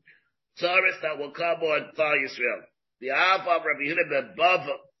 Tzaris that will come on Klal Yisrael. The Avav Rabbi Yehuda ben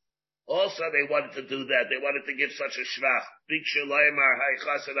Bava, also they wanted to do that. They wanted to give such a shvach. Big Shulaimar, Hai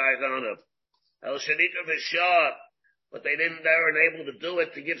Chassid Aichanav. El Shanita Vishah, but they weren't able to do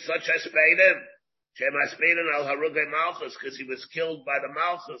it to give such a speidim. Shem Aspeidim al Harugay Malchus, because he was killed by the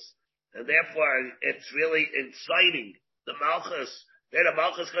Malchus. And therefore, it's really inciting the Malchus. They're the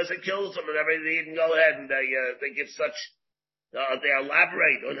Malchus because it kills them and everything. They can go ahead and they give such, they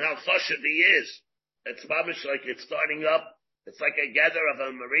elaborate on how chashuv he is. It's mamish like it's starting up. It's like a gather of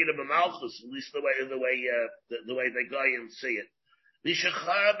a marina of Malchus, at least the way the Goyim see it.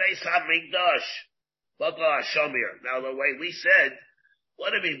 Now the way we said,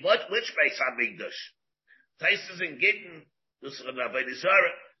 what do you mean? Which Beis Hamikdash? Taisus in Gittin, this is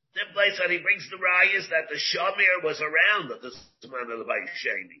the place that he brings the rayas that the Shamir was around at this time of the Beis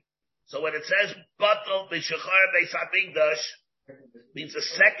Sheni. So when it says Batal B'Shachar Beis Hamikdash, means the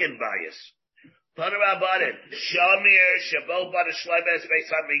second bias. Panarabanim, Shamir Shabo Bada Shlemes Beis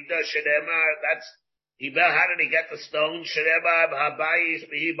Hamikdash Shedemar. That's how did he get the stone? Shedemar Habayis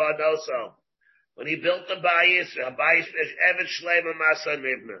B'Hibanoso. When he built the bayis, Habayis Evet Shlema Masa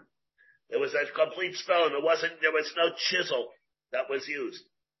Nivna. There was a complete stone. There was no chisel that was used.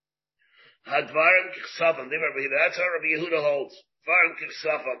 Hadvarim Kiksavim. That's how Rabbi Yehuda holds. Dvarim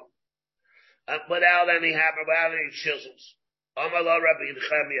Kiksavim. Without any hammer, without any chisels. Amalo Rabbi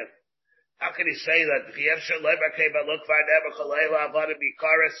Nechemia. How can he say that? There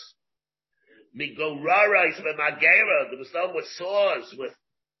was no with saws, with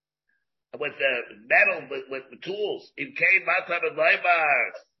metal, with tools. It came Matam and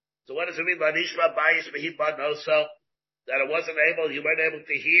Leibar. So what does it mean? Lanishma Bayis Behibad Noso? That it wasn't able, you weren't able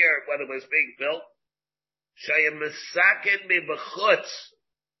to hear when it was being built. Shayim Misakin mi b'chutz.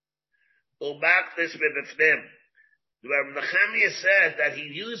 Umaktis mi b'fnim. Rabbi Nechemia said that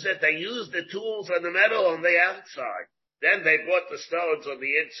they used the tools on the metal on the outside. Then they brought the stones on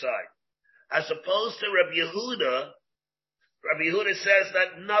the inside. As opposed to Rabbi Yehuda says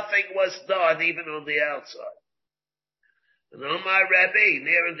that nothing was done even on the outside. And on my Rebbe,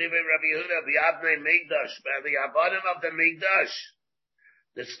 near and even Rabbi Yehuda, the Abnei Migdash, by the Abanim of the Migdash,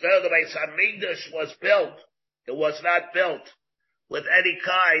 the Beis HaMikdash was built. It was not built with any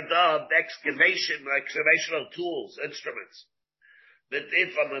kind of excavational tools, instruments. From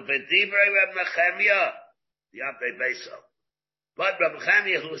the V'divrei Reb Nechemia, the Abnei Beso. But Reb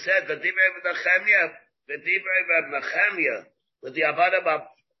Nechemia, who said the Divrei Reb Nechemia, with the Abanim of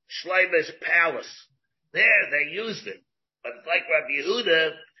Shleima's palace, there they used it. But it's like Rabbi Yehuda,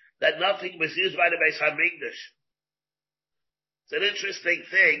 that nothing was used by the Beis HaMikdash. It's an interesting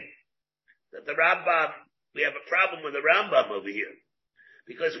thing that the Rambam, we have a problem with the Rambam over here.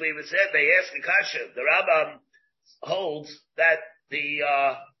 Because we even said, they asked the Kasha, the Rambam holds that he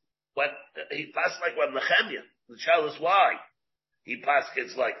passed like Reb Nechemia. The child is why he passed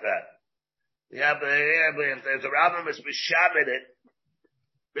kids like that. If there's a Rambam is Mishamed it,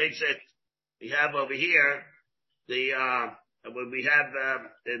 brings it, we have over here, when we have,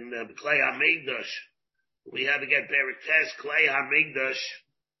 in Klei HaMikdash, we have again, Beretes, Klei HaMikdash.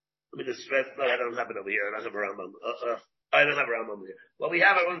 Let me just stress, no, I don't have it over here. I don't have a Rambam. I don't have a Rambam over here. Well, we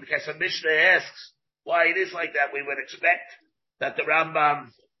have it because the Mishnah asks why it is like that. We would expect that the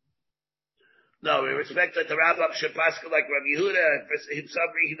Rambam, we expect that the Rambam should pass like Rabbi Yehuda. For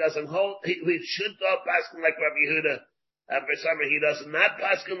some reason he doesn't hold, he should go pass like Rabbi Yehuda. And for some reason he does not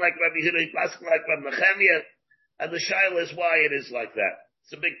pass like Rabbi Yehuda, he pass like Rabbi Nechemia. And the shaila is why it is like that.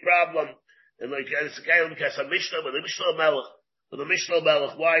 It's a big problem. And like, it's a kind of Mishnah, with the Mishnah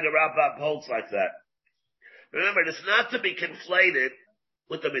Melech, why the Rambam holds like that. Remember, it's not to be conflated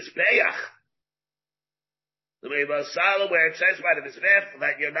with the Mizbeach. The Mizbeach, where it says by the Mizbeach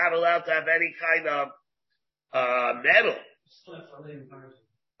that you're not allowed to have any kind of, metal.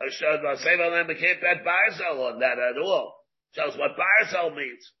 I can't bet Barzel on that at all. Shows what Barzel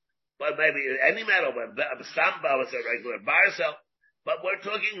means. But maybe any metal, Samba was a regular Barzel. But we're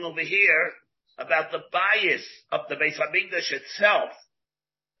talking over here about the bias of the Beis Hamikdash itself.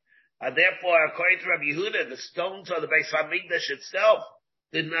 And therefore, according to Rabbi Yehuda, the stones of the Beis Hamikdash itself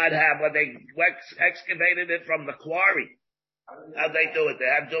did not have, when they excavated it from the quarry. How'd they do it? They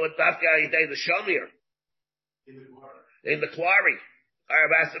had to do it the Shamir. In the quarry. Or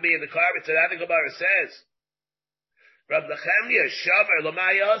it has to be in the quarry. So that the Gemara says, Rabbi Nechemia, Shamer,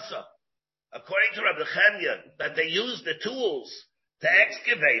 Lamayasa. According to Rabbi Nechemia, that they used the tools to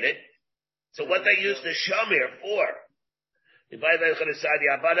excavate it. So what they used the Shamir for?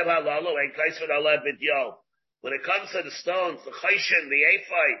 When it comes to the stones, the Chayshin, the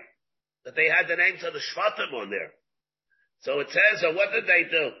Ephite, that they had the names of the Shvatim on there. So it says, what did they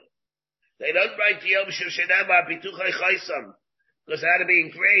do? They don't write Yom Shushinema Bituchai Chaysam, because it had to be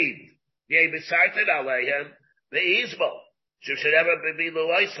engraved. They recited Aleihem, the Izbo, Shushinema Bibilu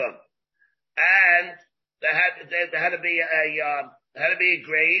Oisam. And there had to be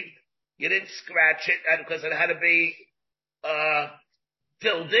engraved. You didn't scratch it, because it had to be,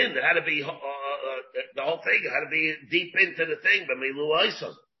 filled in. It had to be, the whole thing, it had to be deep into the thing, but Milu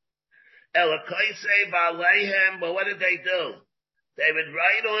Oisam. But what did they do? They would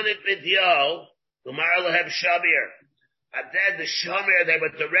write on it video, Umar Shamir. And then the Shamir, they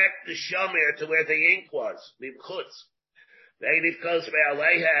would direct the Shamir to where the ink was, Mimchutz. And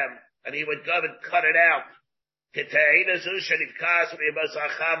he would go and cut it out. It's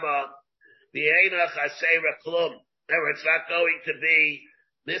not going to be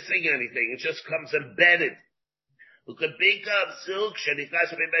missing anything. It just comes embedded. It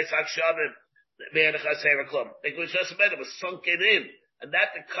was just meant it was sunken in. And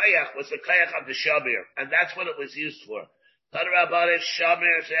that the kayach was the kayach of the shamir. And that's what it was used for.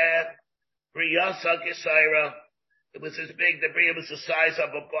 It was as big, the bria was the size of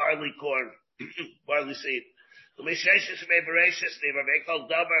a barley corn, barley seed. How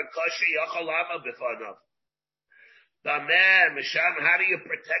do you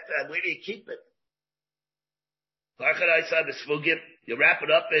protect that? Where do you keep it? You wrap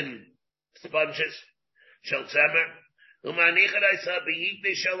it up in sponges,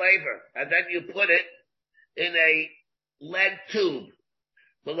 and then you put it in a lead tube,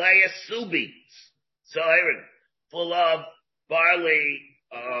 full of barley,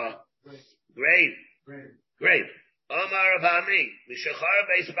 grape. Omar Abami, Mishachar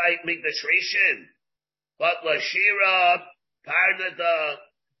Beis Beit Mikdash Rishon, but Lashira, Parnada,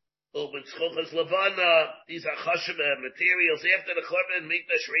 Ubenschulchas Levana, these are chashuv materials after the Churban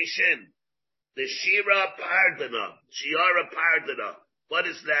Mikdash Rishon. The Shira Pardana, Shiara Pardana. What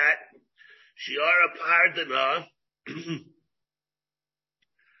is that? Shiara Pardana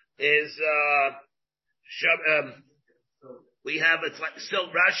is, we have, it's like, still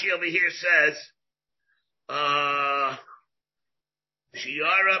Rashi over here says,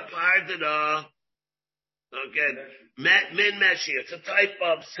 Shiara Pardana, again, min meshi, it's a type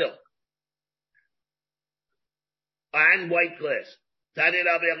of silk. And white glass. Tani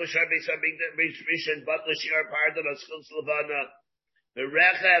Rabbi Moshe Rishon Butler Shiar Pardana Schutz Levana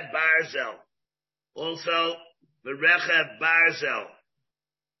Berechev Barzel. Also Berechev Barzel.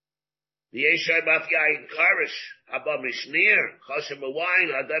 The Yeshai Mafia in Karish Abba Mishnir Choshem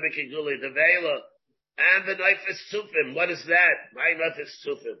Wine Adabik Guli Devela and the Nifis Sufim. What is that? My Nifis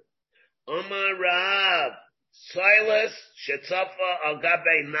Sufim. Omar Rab Silas Shetzafa Al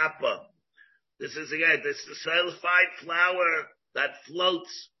Gabe Napa. This is the solidified flour that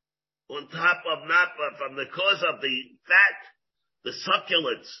floats on top of napa from the cause of the fat, the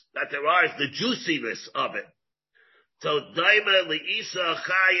succulence that there is, the juiciness of it. So daima liisa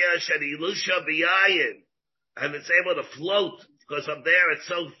chaya shadilusha biyayin, and it's able to float because of there it's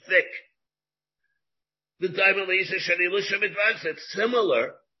so thick. The daima liisa shadilusha midvans, it's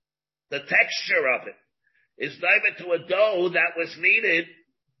similar. The texture of it is daima to a dough that was kneaded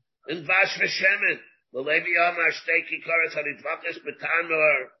in vash v'shemen. They have,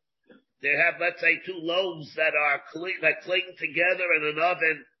 let's say, two loaves that cling together in an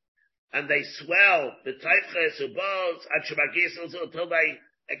oven, and they swell until they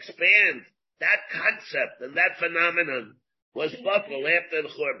expand. That concept and that phenomenon was buckle after the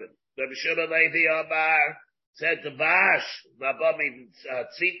Churban. Rabbi Shimon Levi Amar said to Vash, Mabami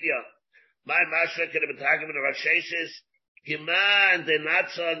Tzipia, my Mashra could have been talking about Rasheshis. Giman, the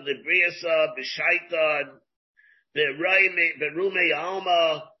Natzon, the Briasa, the Shaitan, the Rume Alma,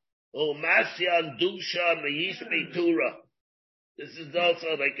 O Masyan, Dusha, Meisbi Tura. This is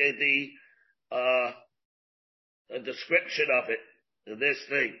also like a description of it, in this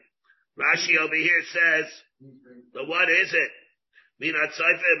thing. Rashi over here says, but what is it? Minat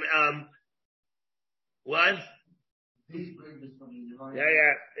Saifim, what?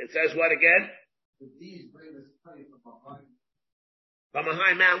 Yeah. It says what again? These bring us honey from a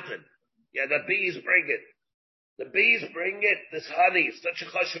high mountain. Yeah, the bees bring it. The bees bring it, this honey, such a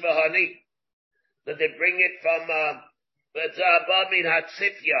chashuva honey, that they bring it from, Bamin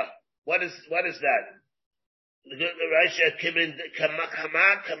Hatzifya. What is that? The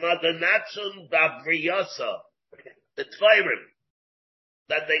Tfairim.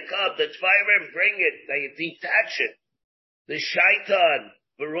 That they come, the Tfairim bring it, they detach it. The Shaitan,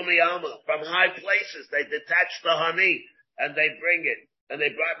 Barumi Alma, from high places, they detach the honey, and they bring it. And they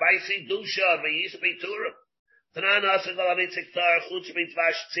brought Baisi Dusha, Mayis Biturim.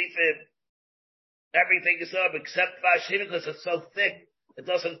 Everything is up except Vashim because it's so thick. It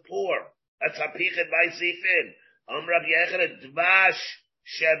doesn't pour. That's Hapichet Vaisifin. Rab Yechon Dvash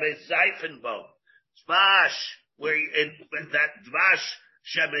Shemezaifenbo. Dvash, where that Dvash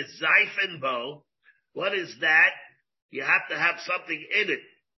Shemezaifenbo, what is that? You have to have something in it.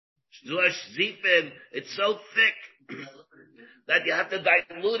 Dvash Zifin, it's so thick that you have to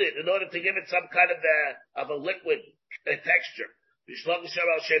dilute it in order to give it some kind of a liquid texture. The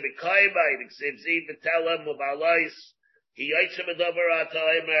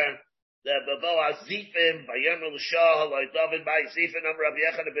Bavo Azifim, Bayamel Shah, like David by Zifin, Rabbi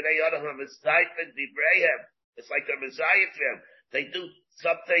Yechon, B'nai Yadam, Zifin, Dibrehem. It's like they're Messiah. They do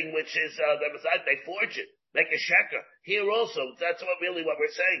something which is, the Messiah, they forge it, make a sheker. Here also, that's what we're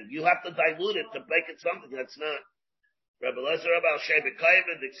saying. You have to dilute it to make it something that's not. Rabbi Lezer, Rabbi Sheh, B'kayim,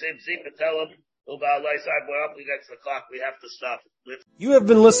 and the Zifin, tell him, we're up against the clock, we have to stop. You have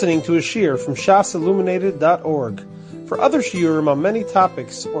been listening to a shiur from shasilluminated.org. For other shiurim on many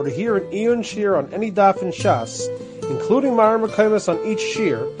topics, or to hear an Iyun shiur on any daf in Shas, including Mareh Mekomos on each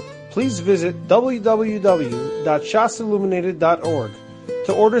shiur, please visit www.shasilluminated.org.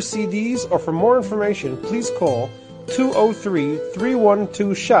 To order CDs or for more information, please call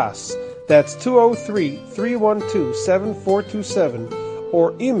 203-312-SHAS. That's 203-312-7427,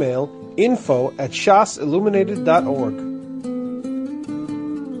 or email info@shasilluminated.org.